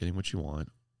and you're not getting what you want,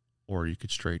 or you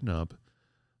could straighten up,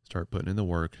 start putting in the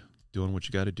work, doing what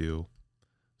you got to do,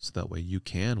 so that way you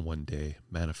can one day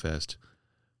manifest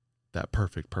that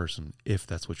perfect person, if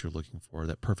that's what you're looking for,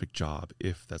 that perfect job,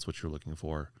 if that's what you're looking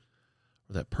for,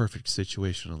 or that perfect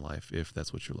situation in life, if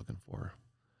that's what you're looking for.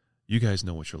 You guys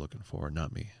know what you're looking for,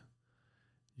 not me.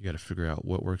 You got to figure out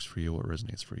what works for you, what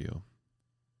resonates for you.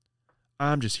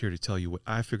 I'm just here to tell you what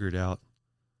I figured out,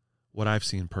 what I've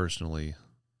seen personally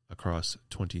across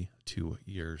 22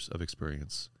 years of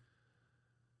experience.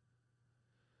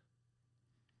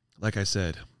 Like I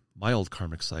said, my old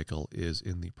karmic cycle is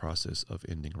in the process of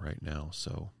ending right now,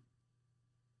 so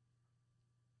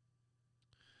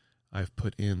I've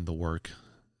put in the work.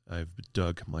 I've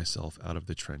dug myself out of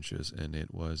the trenches, and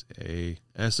it was a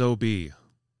SOB.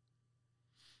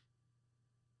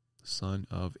 Son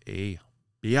of a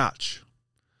biatch.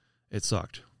 It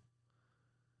sucked.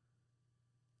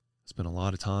 Spent a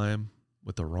lot of time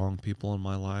with the wrong people in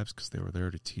my lives because they were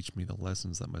there to teach me the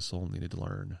lessons that my soul needed to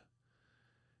learn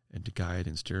and to guide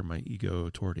and steer my ego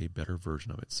toward a better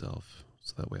version of itself,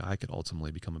 so that way I could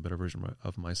ultimately become a better version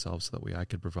of myself, so that way I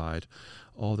could provide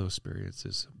all those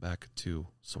experiences back to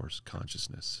source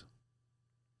consciousness.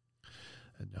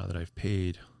 And now that I've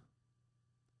paid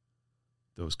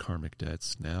those karmic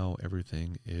debts, now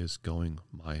everything is going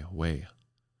my way.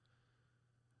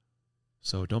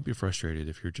 So don't be frustrated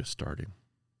if you're just starting.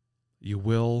 You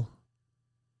will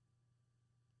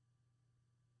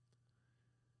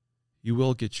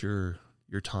get your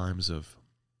times of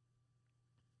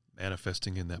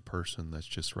manifesting in that person that's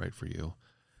just right for you.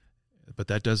 But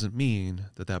that doesn't mean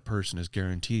that that person is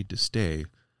guaranteed to stay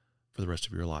for the rest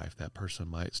of your life. That person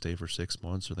might stay for 6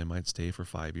 months, or they might stay for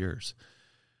 5 years.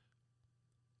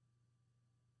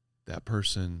 That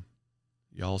person,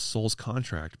 y'all's soul's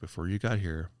contract before you got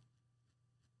here,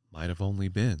 might have only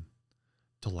been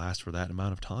to last for that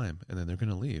amount of time, and then they're going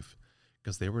to leave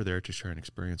because they were there to share an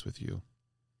experience with you.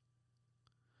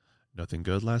 Nothing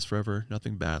good lasts forever.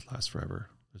 Nothing bad lasts forever.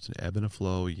 There's an ebb and a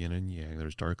flow, yin and yang.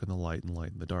 There's dark in the light and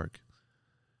light in the dark.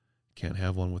 Can't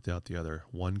have one without the other.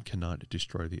 One cannot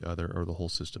destroy the other, or the whole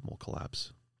system will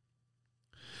collapse.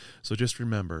 So just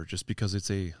remember, just because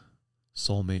it's a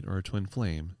soulmate or a twin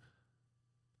flame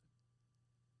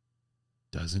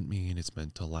doesn't mean it's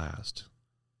meant to last.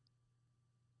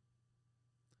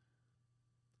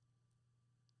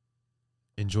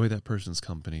 Enjoy that person's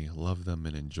company. Love them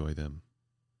and enjoy them.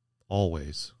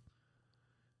 Always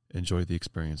enjoy the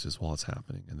experiences while it's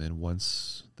happening. And then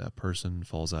once that person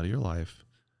falls out of your life,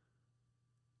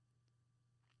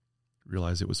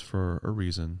 realize it was for a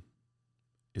reason.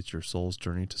 It's your soul's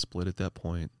journey to split at that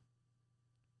point.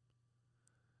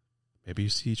 Maybe you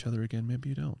see each other again, maybe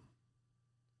you don't.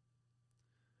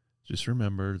 Just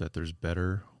remember that there's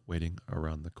better waiting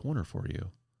around the corner for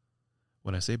you.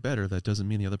 When I say better, that doesn't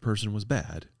mean the other person was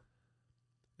bad.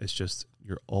 It's just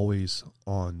you're always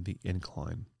on the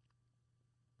incline.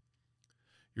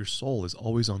 Your soul is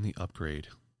always on the upgrade.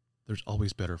 There's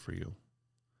always better for you.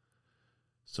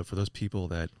 So for those people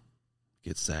that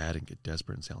get sad and get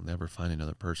desperate and say, I'll never find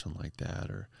another person like that,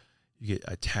 or you get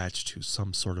attached to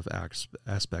some sort of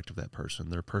aspect of that person,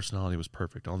 their personality was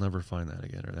perfect, I'll never find that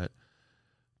again, or that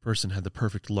person had the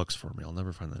perfect looks for me, I'll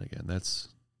never find that again. That's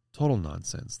total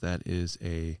nonsense. That is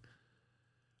a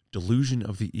delusion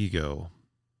of the ego.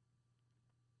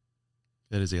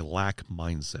 That is a lack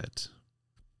mindset,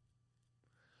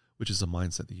 which is a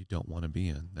mindset that you don't want to be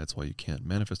in. That's why you can't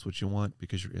manifest what you want,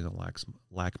 because you're in a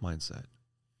lack mindset.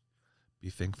 Be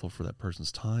thankful for that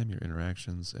person's time, your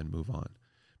interactions, and move on,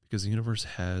 because the universe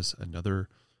has another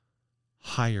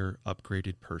higher,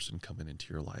 upgraded person coming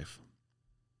into your life.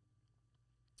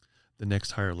 The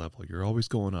next higher level, you're always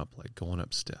going up, like going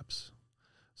up steps.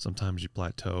 Sometimes you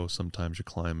plateau, sometimes you're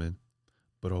climbing,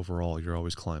 but overall, you're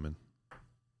always climbing.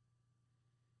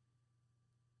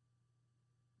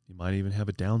 You might even have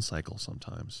a down cycle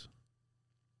sometimes.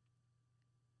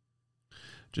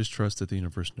 Just trust that the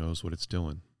universe knows what it's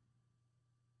doing.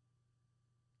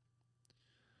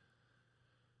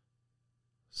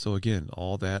 So again,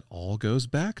 all goes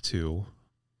back to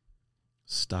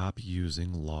stop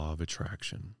using law of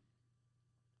attraction.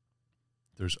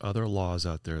 There's other laws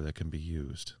out there that can be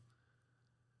used.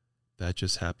 That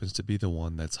just happens to be the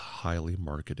one that's highly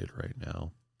marketed right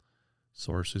now.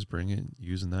 Source is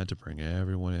using that to bring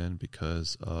everyone in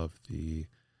because of the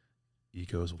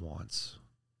ego's wants.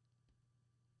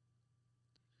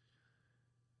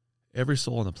 Every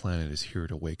soul on the planet is here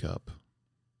to wake up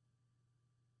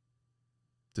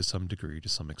to some degree, to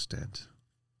some extent.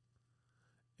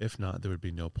 If not, there would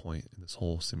be no point, and this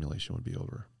whole simulation would be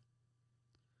over.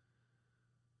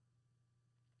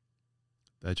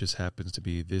 That just happens to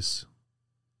be this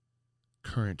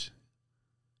current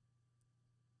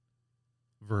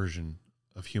version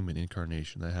of human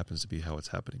incarnation. That happens to be how it's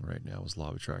happening right now, is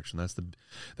law of attraction. That's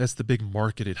the big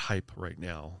marketed hype right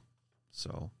now.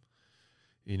 So,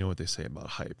 you know what they say about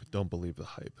hype. Don't believe the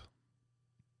hype.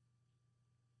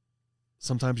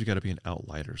 sometimes you got to be an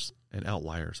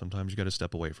outlier. Sometimes you got to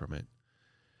step away from it.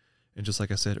 And just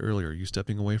like I said earlier, you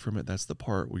stepping away from it, that's the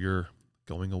part where you're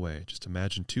going away. Just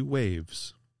imagine two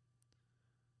waves,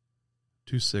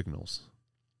 two signals,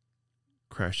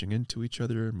 crashing into each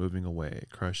other, moving away,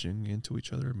 crashing into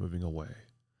each other, moving away.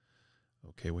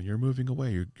 Okay, when you're moving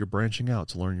away, you're branching out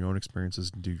to learn your own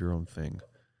experiences and do your own thing.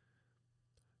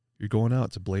 You're going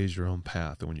out to blaze your own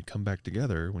path. And when you come back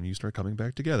together, when you start coming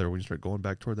back together, when you start going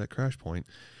back toward that crash point,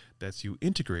 that's you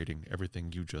integrating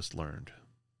everything you just learned.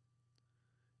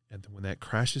 And then when that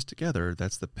crashes together,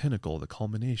 that's the pinnacle, the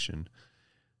culmination.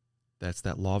 That's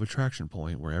that law of attraction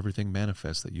point where everything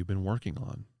manifests that you've been working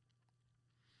on.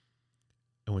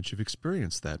 And once you've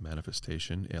experienced that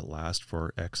manifestation, it lasts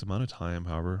for X amount of time,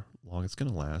 however long it's going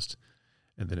to last.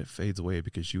 And then it fades away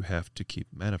because you have to keep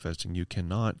manifesting. You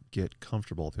cannot get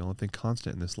comfortable. The only thing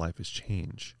constant in this life is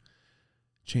change.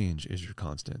 Change is your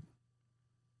constant.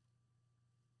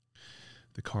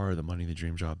 The car, the money, the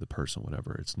dream job, the person,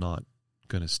 whatever. It's not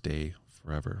going to stay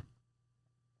forever.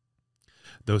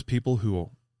 Those people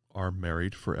who are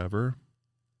married forever,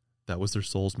 that was their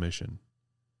soul's mission.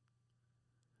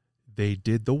 They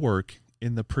did the work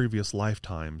in the previous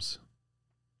lifetimes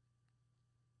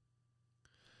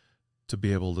to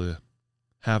be able to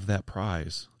have that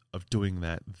prize of doing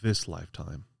that this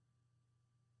lifetime.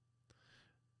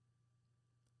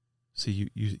 See,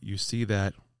 you see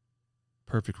that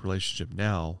perfect relationship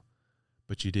now,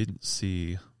 but you didn't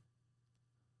see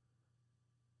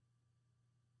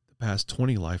the past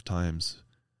 20 lifetimes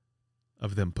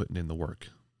of them putting in the work.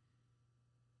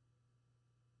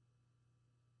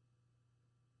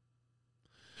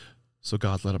 So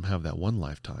God let them have that one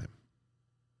lifetime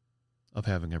of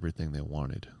having everything they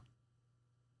wanted.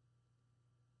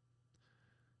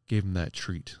 Gave them that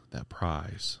treat, that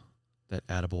prize, that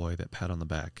attaboy, that pat on the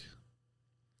back.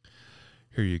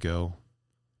 Here you go.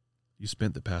 You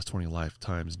spent the past 20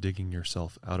 lifetimes digging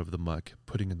yourself out of the muck,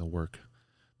 putting in the work,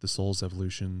 the soul's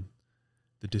evolution,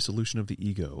 the dissolution of the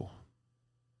ego.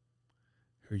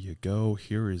 Here you go.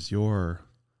 Here is your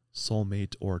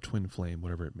soulmate or twin flame,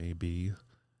 whatever it may be.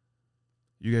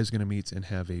 You guys are going to meet and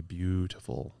have a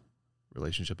beautiful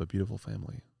relationship, a beautiful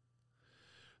family.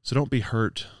 So don't be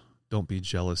hurt. Don't be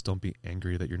jealous. Don't be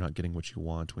angry that you're not getting what you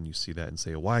want when you see that and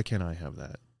say, why can't I have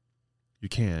that? You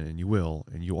can and you will,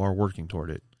 and you are working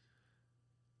toward it.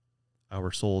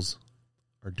 Our souls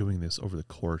are doing this over the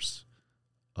course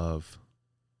of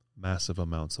massive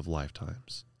amounts of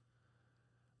lifetimes.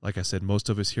 Like I said, most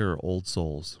of us here are old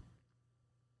souls.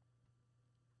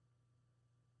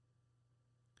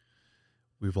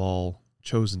 We've all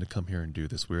chosen to come here and do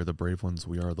this. We are the brave ones.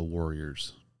 We are the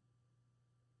warriors.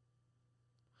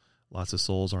 Lots of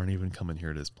souls aren't even coming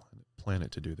here to this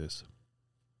planet to do this.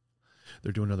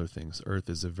 They're doing other things. Earth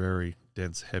is a very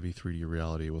dense, heavy 3D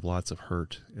reality with lots of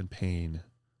hurt and pain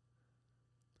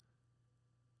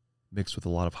mixed with a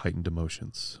lot of heightened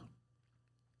emotions.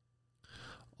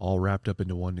 All wrapped up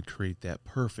into one to create that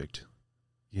perfect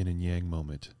yin and yang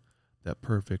moment. That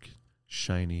perfect,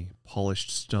 shiny, polished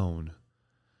stone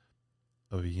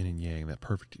of a yin and yang, that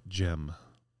perfect gem,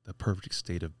 that perfect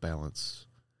state of balance.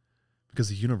 Because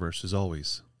the universe is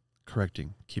always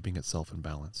correcting, keeping itself in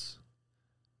balance.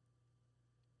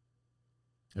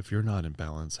 If you're not in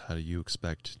balance, how do you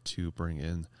expect to bring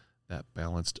in that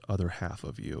balanced other half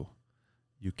of you?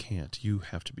 You can't. You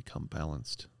have to become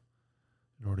balanced.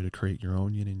 In order to create your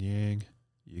own yin and yang,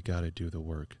 you got to do the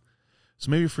work.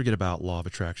 So maybe forget about law of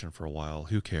attraction for a while.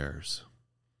 Who cares?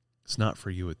 It's not for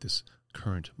you at this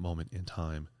current moment in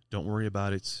time. Don't worry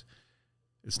about it.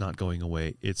 It's not going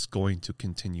away. It's going to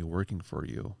continue working for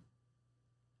you.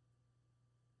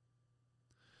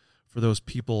 For those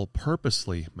people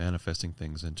purposely manifesting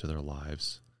things into their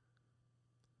lives,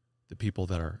 the people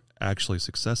that are actually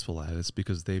successful at it, it's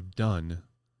because they've done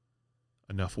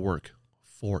enough work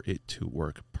for it to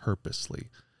work purposely.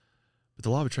 But the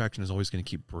law of attraction is always going to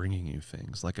keep bringing you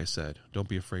things. Like I said, don't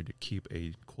be afraid to keep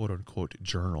a quote-unquote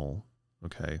journal,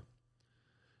 okay?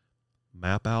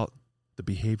 Map out the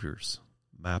behaviors,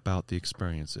 map out the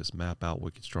experiences, map out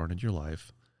what gets drawn into your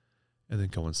life, and then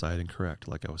go inside and correct,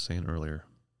 like I was saying earlier.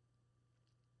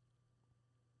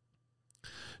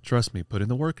 Trust me, put in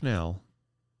the work now,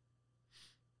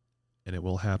 and it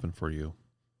will happen for you.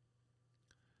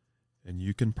 And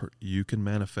you can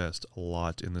manifest a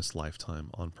lot in this lifetime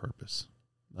on purpose.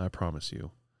 I promise you.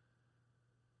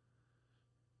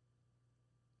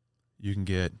 You can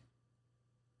get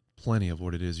plenty of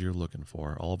what it is you're looking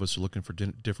for. All of us are looking for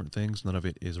different things. None of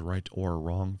it is right or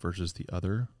wrong versus the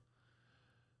other.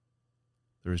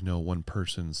 There is no one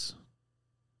person's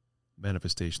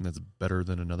manifestation that's better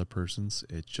than another person's.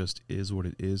 It just is what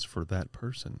it is for that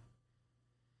person.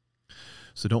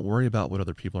 So don't worry about what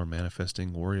other people are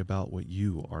manifesting. Worry about what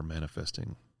you are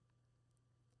manifesting.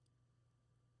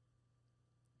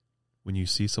 When you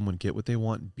see someone get what they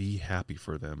want, be happy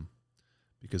for them.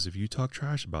 Because if you talk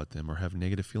trash about them or have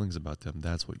negative feelings about them,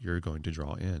 that's what you're going to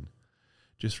draw in.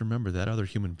 Just remember that other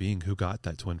human being who got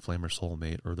that twin flame or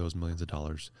soulmate or those millions of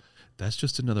dollars, that's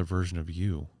just another version of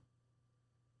you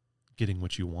getting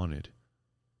what you wanted.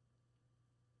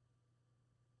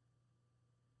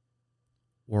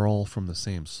 We're all from the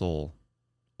same soul.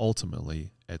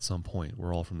 Ultimately, at some point,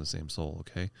 we're all from the same soul,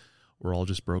 okay? We're all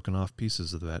just broken off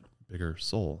pieces of that bigger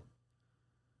soul.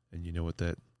 And you know what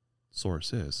that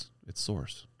source is? It's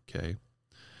source, okay?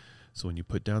 So when you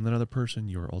put down that other person,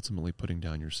 you are ultimately putting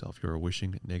down yourself. You are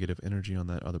wishing negative energy on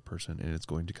that other person, and it's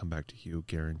going to come back to you,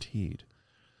 guaranteed.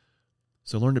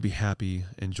 So learn to be happy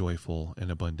and joyful and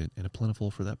abundant and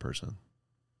plentiful for that person.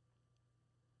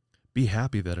 Be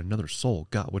happy that another soul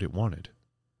got what it wanted.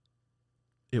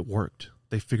 It worked.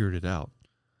 They figured it out.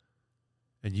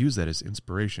 And use that as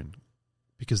inspiration,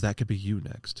 because that could be you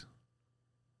next.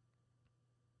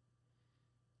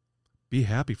 Be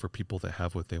happy for people that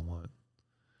have what they want.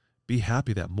 Be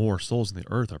happy that more souls in the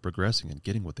earth are progressing and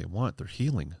getting what they want. They're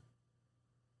healing.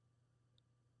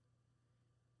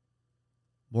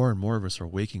 More and more of us are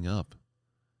waking up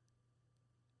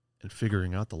and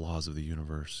figuring out the laws of the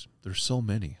universe. There's so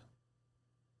many.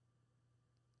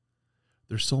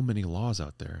 There's so many laws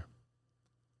out there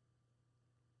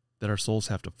that our souls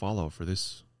have to follow for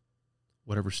this,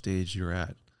 whatever stage you're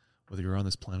at, whether you're on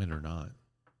this planet or not.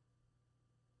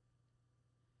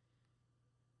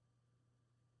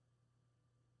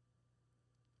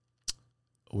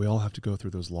 We all have to go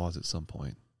through those laws at some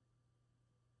point.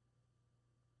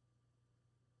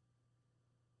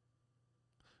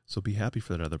 So be happy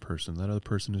for that other person. That other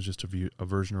person is just a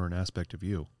version or an aspect of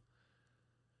you.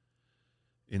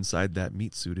 Inside that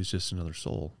meat suit is just another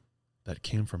soul that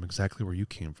came from exactly where you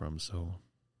came from. So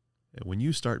when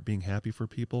you start being happy for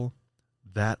people,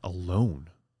 that alone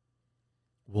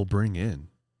will bring in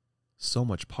so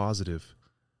much positive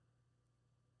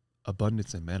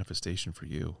abundance and manifestation for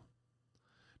you.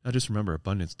 Now just remember,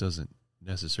 abundance doesn't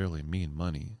necessarily mean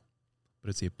money, but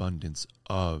it's the abundance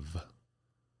of,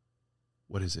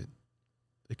 what is it?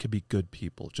 It could be good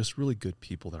people, just really good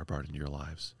people that are brought into your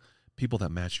lives. People that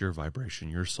match your vibration,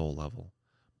 your soul level.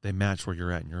 They match where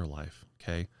you're at in your life,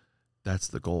 okay? That's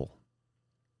the goal.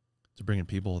 To bring in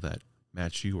people that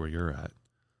match you where you're at.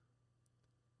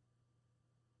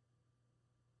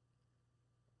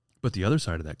 But the other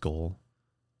side of that goal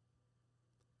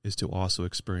is to also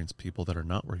experience people that are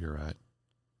not where you're at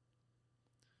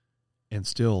and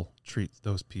still treat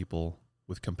those people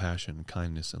with compassion and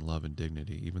kindness and love and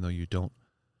dignity, even though you don't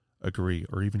agree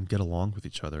or even get along with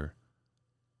each other.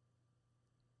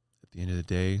 At the end of the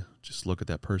day, just look at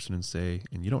that person and say,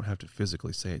 and you don't have to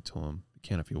physically say it to them, you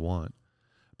can if you want,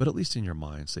 but at least in your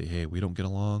mind say, hey, we don't get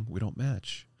along, we don't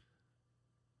match,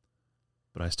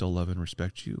 but I still love and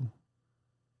respect you,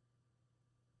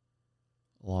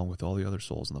 along with all the other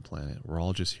souls on the planet. We're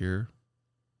all just here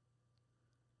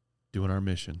doing our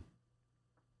mission,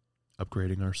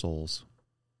 upgrading our souls.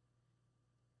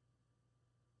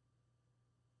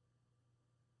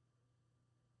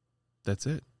 That's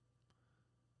it.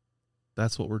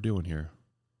 That's what we're doing here.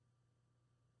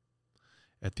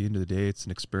 At the end of the day, it's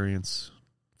an experience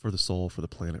for the soul, for the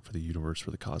planet, for the universe,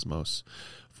 for the cosmos,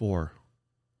 for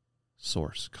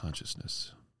source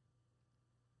consciousness.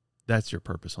 That's your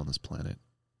purpose on this planet,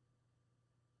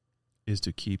 is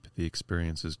to keep the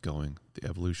experiences going, the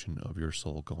evolution of your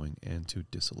soul going, and to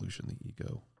disillusion the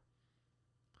ego.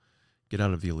 Get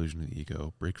out of the illusion of the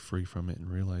ego, break free from it,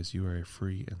 and realize you are a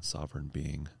free and sovereign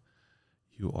being.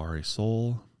 You are a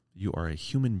soul. You are a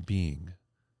human being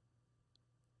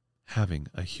having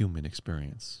a human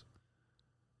experience.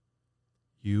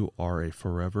 You are a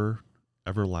forever,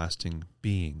 everlasting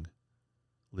being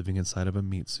living inside of a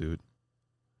meat suit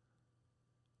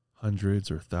hundreds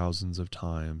or thousands of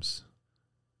times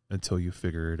until you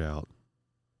figure it out.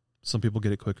 Some people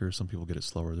get it quicker, some people get it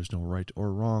slower. There's no right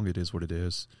or wrong. It is what it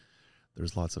is.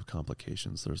 There's lots of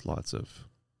complications. There's lots of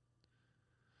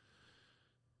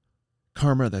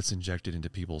karma that's injected into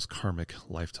people's karmic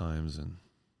lifetimes and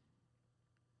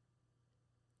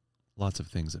lots of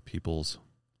things that people's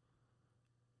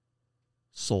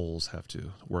souls have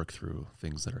to work through,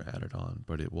 things that are added on,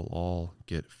 but it will all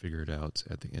get figured out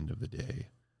at the end of the day.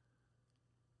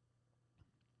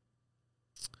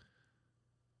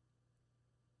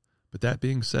 But that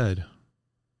being said,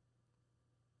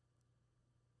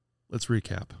 let's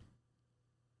recap.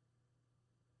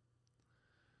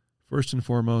 First and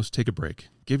foremost, take a break.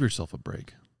 Give yourself a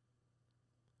break.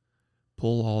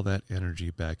 Pull all that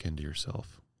energy back into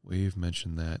yourself. We've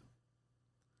mentioned that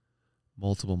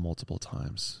multiple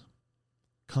times.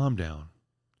 Calm down.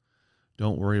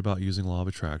 Don't worry about using law of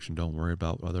attraction. Don't worry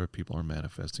about other people are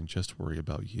manifesting. Just worry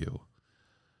about you.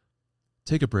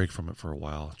 Take a break from it for a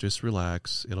while. Just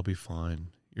relax. It'll be fine.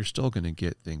 You're still going to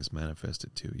get things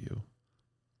manifested to you.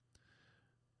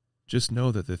 Just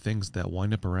know that the things that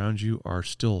wind up around you are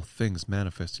still things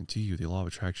manifesting to you. The law of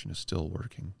attraction is still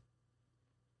working.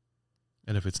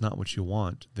 And if it's not what you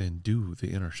want, then do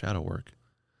the inner shadow work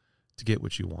to get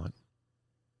what you want.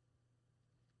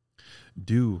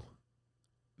 Do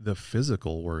the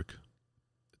physical work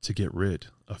to get rid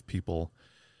of people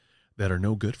that are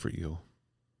no good for you.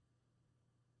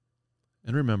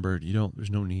 And remember,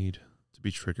 there's no need to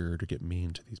be triggered or get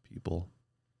mean to these people.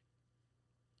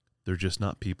 They're just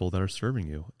not people that are serving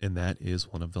you. And that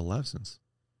is one of the lessons.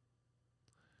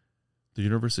 The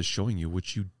universe is showing you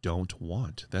what you don't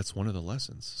want. That's one of the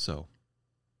lessons. So,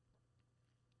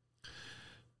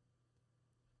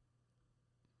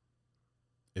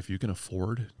 if you can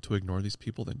afford to ignore these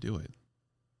people, then do it.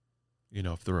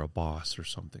 If they're a boss or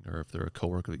something, or if they're a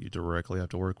coworker that you directly have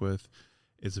to work with,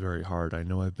 it's very hard. I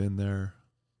know I've been there.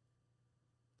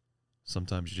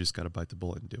 Sometimes you just got to bite the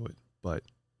bullet and do it. But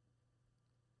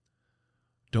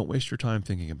don't waste your time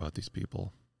thinking about these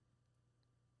people.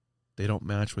 They don't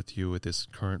match with you at this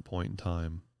current point in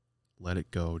time. Let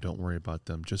it go. Don't worry about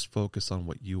them. Just focus on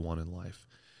what you want in life.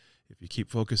 If you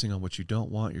keep focusing on what you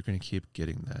don't want, you're going to keep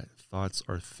getting that. Thoughts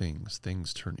are things.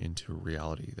 Things turn into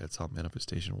reality. That's how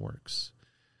manifestation works.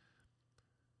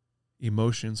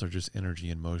 Emotions are just energy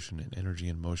in motion, and energy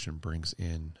in motion brings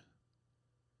in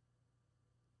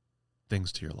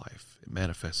things to your life. It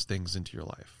manifests things into your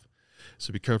life.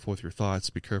 So be careful with your thoughts.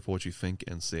 Be careful what you think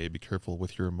and say. Be careful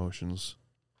with your emotions.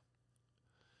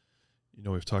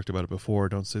 We've talked about it before.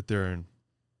 Don't sit there and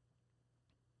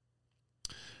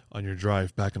on your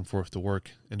drive back and forth to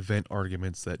work, invent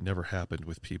arguments that never happened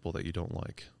with people that you don't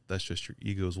like. That's just your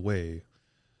ego's way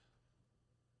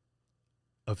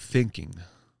of thinking,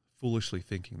 foolishly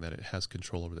thinking that it has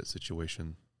control over that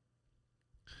situation.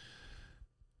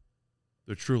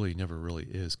 There truly never really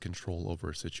is control over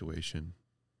a situation.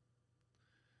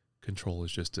 Control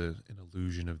is just an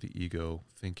illusion of the ego,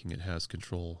 thinking it has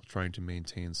control, trying to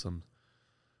maintain some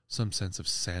sense of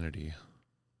sanity,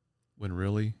 when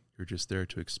really you're just there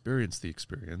to experience the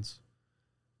experience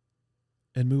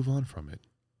and move on from it.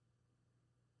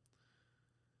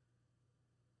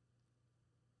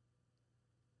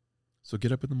 So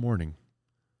get up in the morning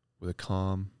with a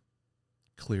calm,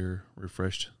 clear,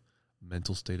 refreshed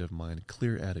mental state of mind,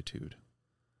 clear attitude.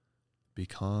 Be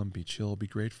calm, be chill, be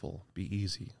grateful, be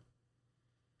easy.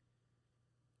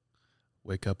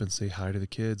 Wake up and say hi to the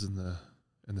kids and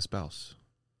the spouse.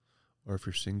 Or if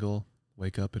you're single,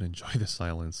 wake up and enjoy the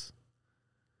silence.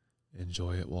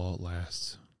 Enjoy it while it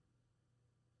lasts.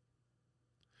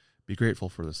 Be grateful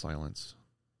for the silence.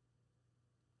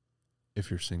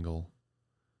 If you're single,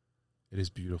 it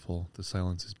is beautiful. The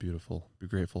silence is beautiful. Be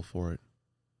grateful for it.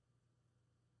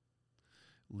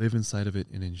 Live inside of it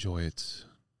and enjoy it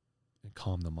and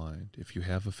calm the mind. If you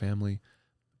have a family,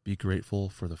 be grateful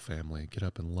for the family. Get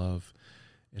up and love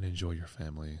and enjoy your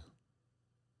family.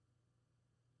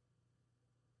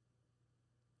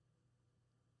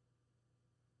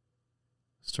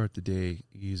 Start the day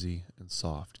easy and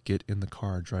soft. Get in the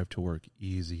car, drive to work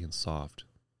easy and soft.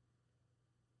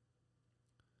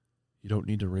 You don't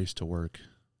need to race to work.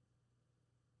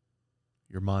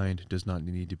 Your mind does not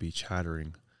need to be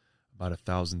chattering about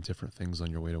 1,000 different things on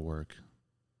your way to work.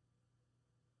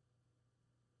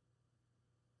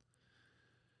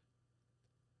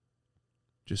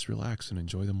 Just relax and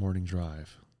enjoy the morning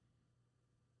drive.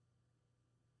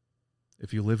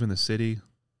 If you live in the city,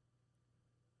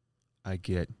 I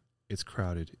get it's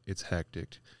crowded, it's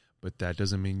hectic, but that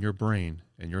doesn't mean your brain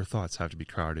and your thoughts have to be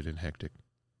crowded and hectic.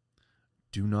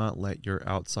 Do not let your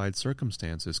outside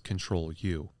circumstances control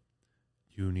you.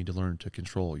 You need to learn to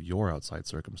control your outside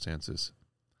circumstances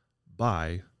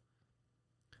by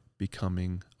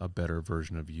becoming a better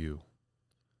version of you.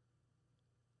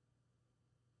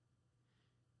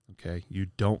 Okay? You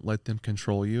don't let them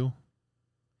control you.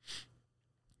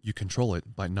 You control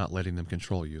it by not letting them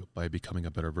control you, by becoming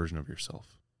a better version of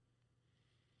yourself.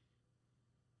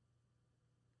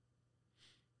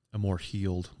 A more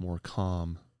healed, more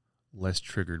calm, less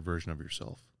triggered version of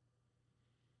yourself.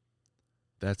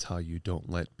 That's how you don't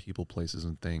let people, places,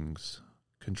 and things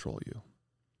control you.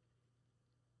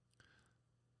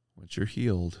 Once you're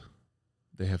healed,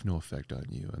 they have no effect on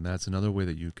you. And that's another way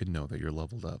that you can know that you're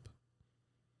leveled up.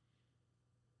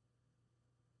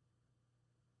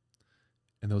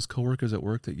 And those coworkers at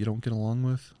work that you don't get along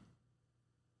with,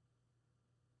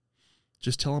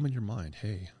 just tell them in your mind,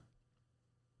 hey,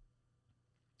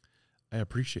 I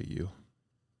appreciate you.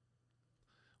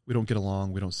 We don't get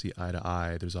along. We don't see eye to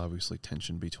eye. There's obviously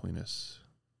tension between us.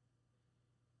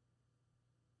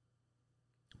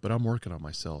 But I'm working on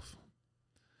myself.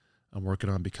 I'm working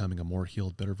on becoming a more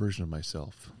healed, better version of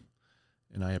myself.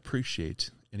 And I appreciate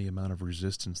any amount of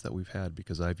resistance that we've had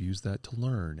because I've used that to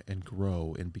learn and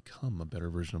grow and become a better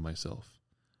version of myself.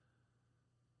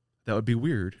 That would be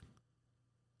weird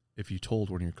if you told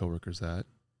one of your coworkers that.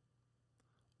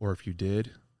 Or if you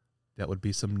did, that would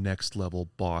be some next level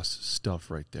boss stuff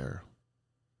right there.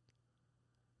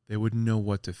 They wouldn't know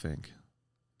what to think.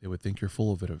 They would think you're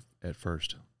full of it at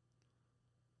first.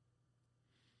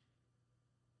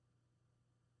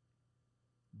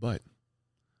 But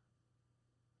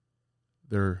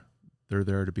they're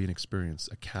there to be an experience,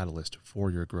 a catalyst for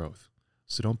your growth.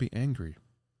 So don't be angry.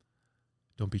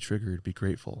 Don't be triggered. Be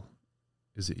grateful.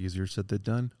 Is it easier said than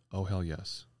done? Oh, hell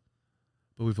yes.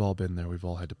 But we've all been there. We've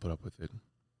all had to put up with it.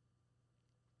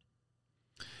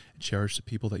 And cherish the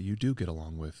people that you do get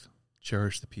along with.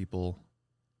 Cherish the people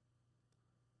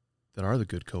that are the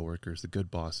good coworkers, the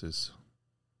good bosses.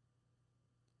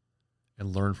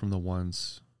 And learn from the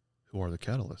ones who are the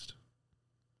catalyst.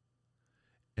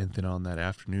 And then on that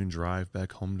afternoon drive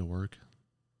back home to work,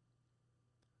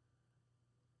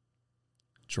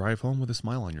 drive home with a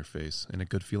smile on your face and a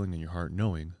good feeling in your heart,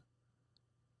 knowing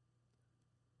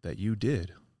that you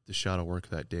did the shadow work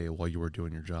that day while you were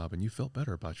doing your job and you felt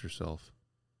better about yourself.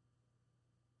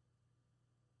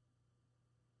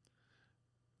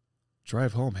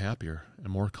 Drive home happier and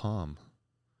more calm,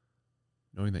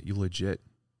 knowing that you legit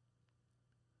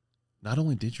not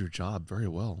only did your job very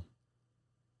well,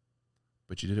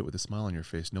 but you did it with a smile on your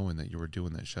face, knowing that you were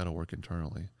doing that shadow work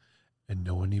internally, and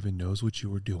no one even knows what you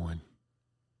were doing.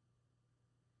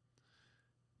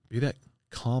 Be that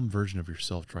calm version of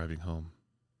yourself driving home.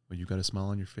 When you got a smile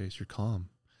on your face, you're calm.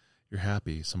 You're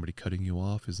happy. Somebody cutting you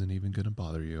off isn't even going to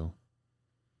bother you.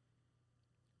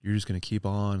 You're just going to keep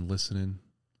on listening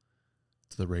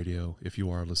to the radio, if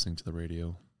you are listening to the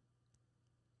radio.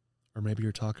 Or maybe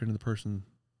you're talking to the person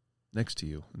next to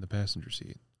you in the passenger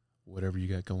seat. Whatever you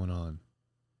got going on.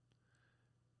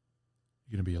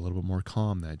 You're going to be a little bit more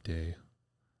calm that day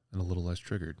and a little less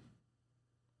triggered.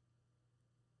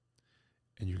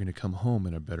 And you're going to come home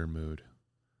in a better mood.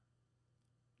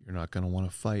 You're not going to want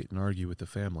to fight and argue with the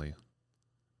family.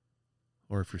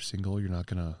 Or if you're single, you're not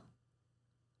going to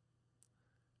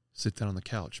sit down on the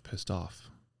couch pissed off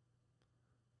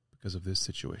because of this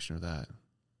situation or that.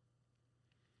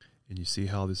 And you see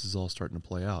how this is all starting to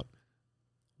play out.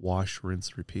 Wash,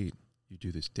 rinse, repeat. You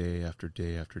do this day after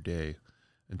day after day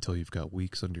until you've got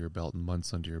weeks under your belt and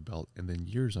months under your belt and then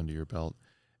years under your belt.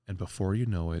 And before you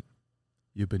know it,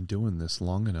 you've been doing this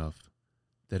long enough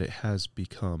that it has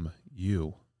become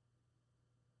you.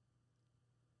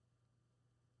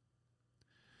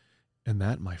 And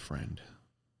that, my friend,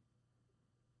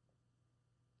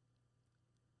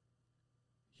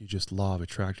 you just law of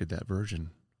attracted that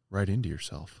version right into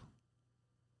yourself.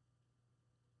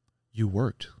 You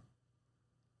worked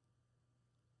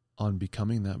on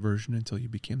becoming that version until you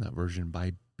became that version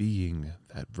by being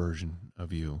that version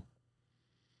of you.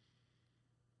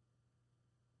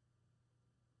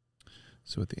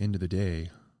 So at the end of the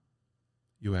day,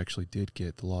 you actually did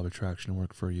get the law of attraction to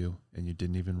work for you, and you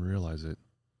didn't even realize it.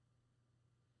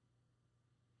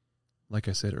 Like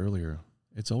I said earlier,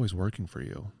 it's always working for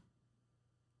you.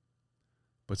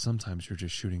 But sometimes you're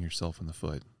just shooting yourself in the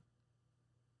foot.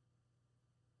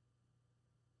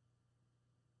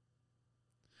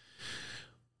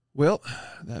 Well,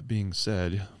 that being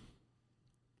said,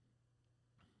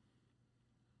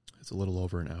 it's a little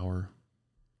over an hour.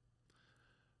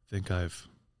 I think I've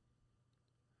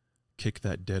kicked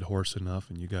that dead horse enough,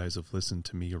 and you guys have listened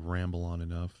to me ramble on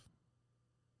enough.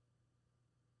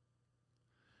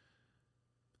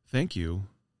 Thank you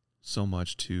so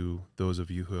much to those of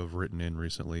you who have written in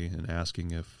recently and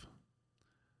asking if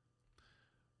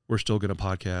we're still going to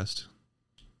podcast.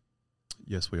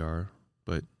 Yes, we are,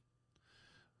 but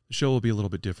the show will be a little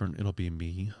bit different. It'll be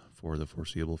me for the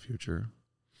foreseeable future.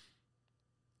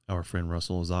 Our friend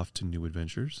Russell is off to new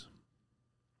adventures.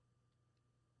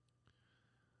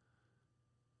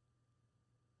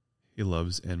 He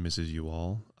loves and misses you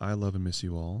all. I love and miss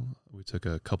you all. We took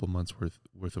a couple months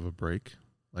worth of a break.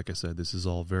 Like I said, this is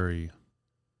all very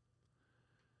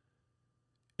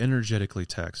energetically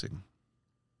taxing,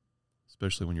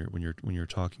 especially when you're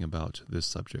talking about this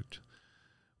subject.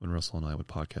 When Russell and I would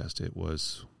podcast,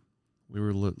 we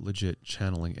were legit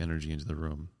channeling energy into the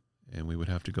room, and we would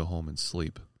have to go home and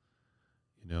sleep,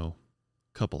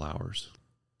 couple hours.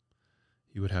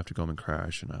 He would have to go home and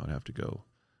crash, and I would have to go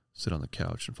sit on the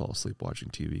couch and fall asleep watching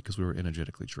TV because we were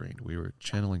energetically drained. We were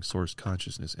channeling source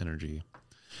consciousness energy.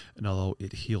 And although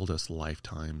it healed us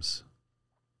lifetimes,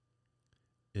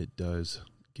 it does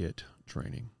get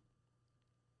draining.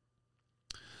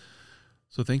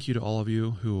 So thank you to all of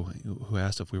you who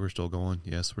asked if we were still going.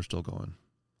 Yes, we're still going.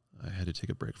 I had to take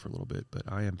a break for a little bit, but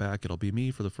I am back. It'll be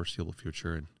me for the foreseeable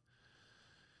future,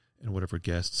 and whatever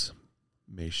guests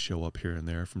may show up here and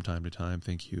there from time to time.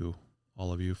 Thank you,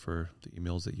 all of you, for the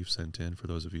emails that you've sent in, for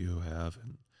those of you who have,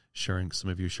 and some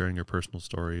of you sharing your personal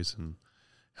stories and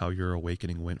how your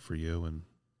awakening went for you. And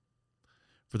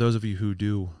for those of you who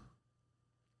do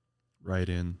write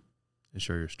in and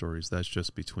share your stories, that's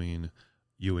just between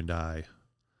you and I.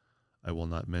 I will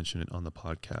not mention it on the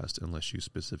podcast unless you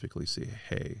specifically say,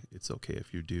 hey, it's okay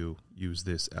if you do use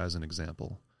this as an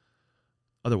example.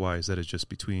 Otherwise, that is just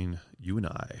between you and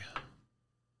I.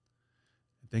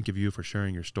 Thank you for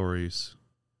sharing your stories.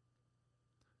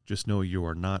 Just know you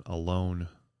are not alone.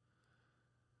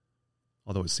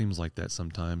 Although it seems like that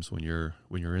sometimes when you're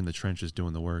in the trenches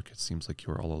doing the work, it seems like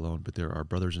you're all alone. But there are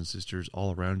brothers and sisters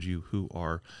all around you who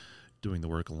are doing the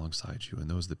work alongside you, and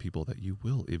those are the people that you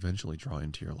will eventually draw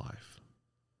into your life.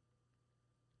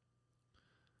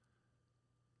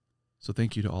 So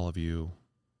thank you to all of you.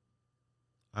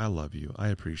 I love you. I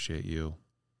appreciate you.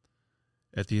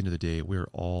 At the end of the day, we're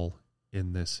all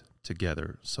in this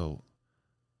together. So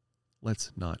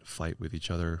let's not fight with each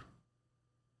other.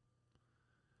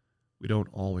 We don't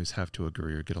always have to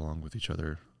agree or get along with each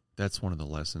other. That's one of the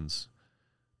lessons.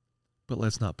 But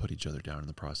let's not put each other down in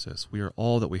the process. We are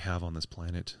all that we have on this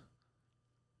planet.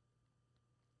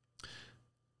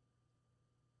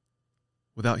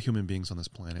 Without human beings on this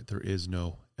planet, there is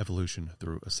no evolution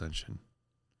through ascension.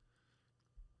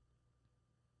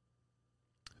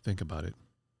 Think about it.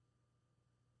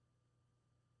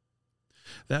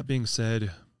 That being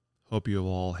said, hope you have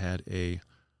all had a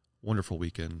wonderful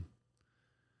weekend.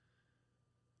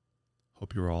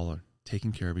 Hope you all are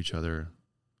taking care of each other.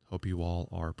 Hope you all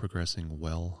are progressing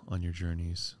well on your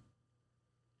journeys.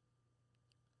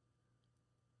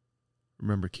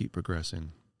 Remember, keep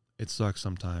progressing. It sucks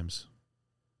sometimes,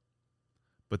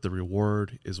 but the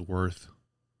reward is worth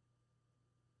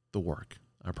the work.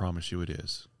 I promise you it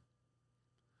is.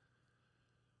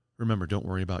 Remember, don't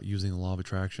worry about using the law of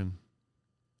attraction.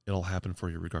 It'll happen for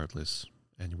you regardless.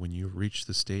 And when you reach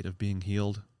the state of being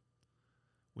healed,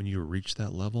 when you reach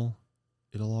that level,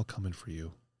 it'll all come in for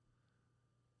you.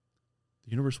 The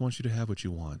universe wants you to have what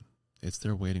you want. It's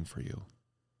there waiting for you.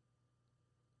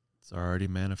 It's already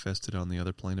manifested on the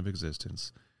other plane of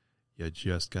existence. You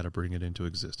just got to bring it into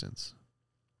existence.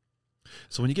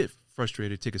 So when you get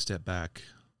frustrated, take a step back.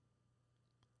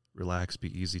 Relax,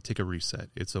 be easy, take a reset.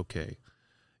 It's okay.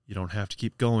 You don't have to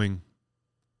keep going.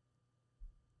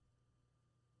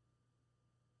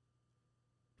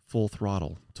 Full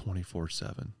throttle,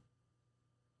 24/7.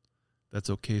 That's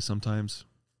okay sometimes,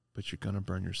 but you're going to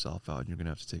burn yourself out and you're going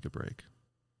to have to take a break.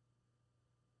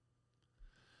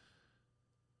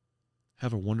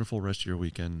 Have a wonderful rest of your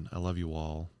weekend. I love you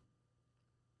all.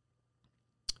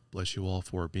 Bless you all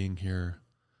for being here.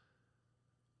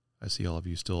 I see all of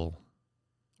you still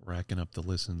racking up the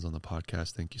listens on the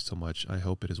podcast. Thank you so much. I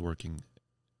hope it is working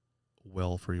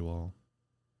well for you all.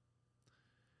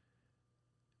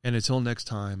 And until next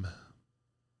time,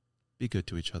 be good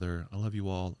to each other. I love you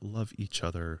all. Love each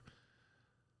other.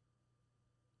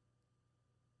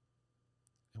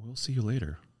 And we'll see you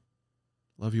later.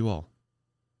 Love you all.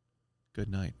 Good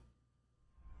night.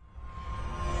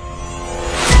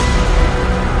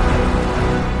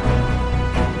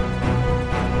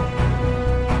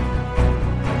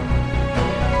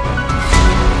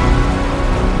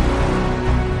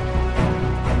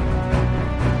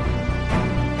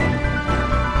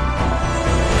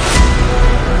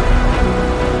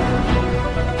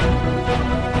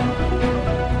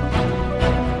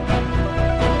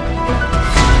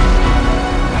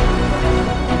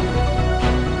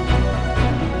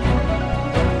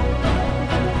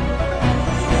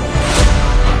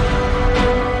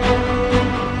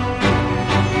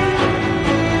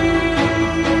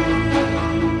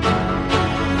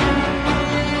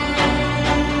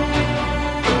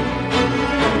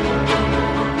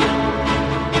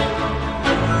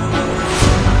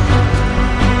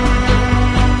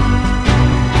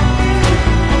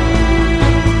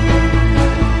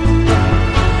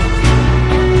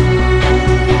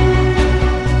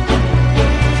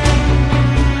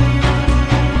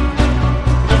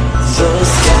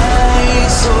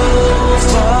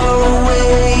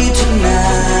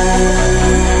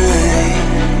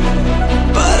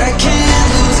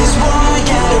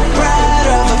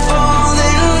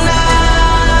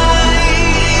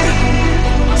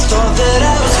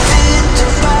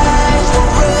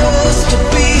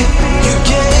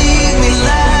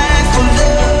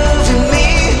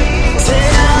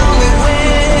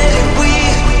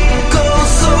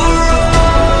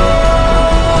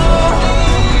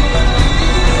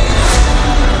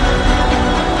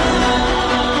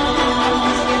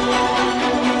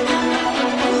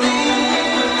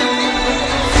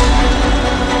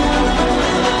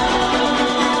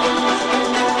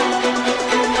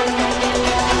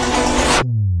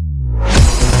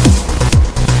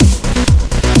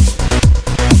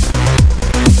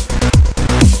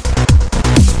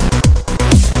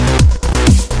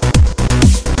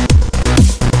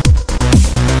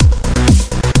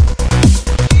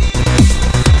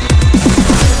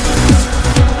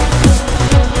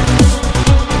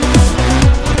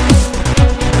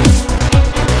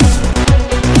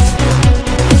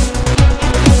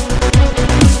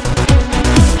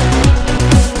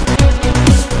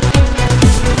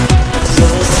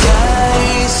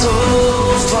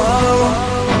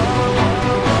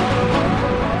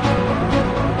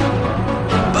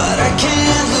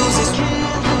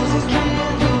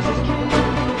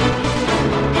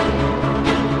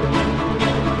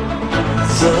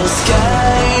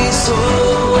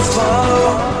 fall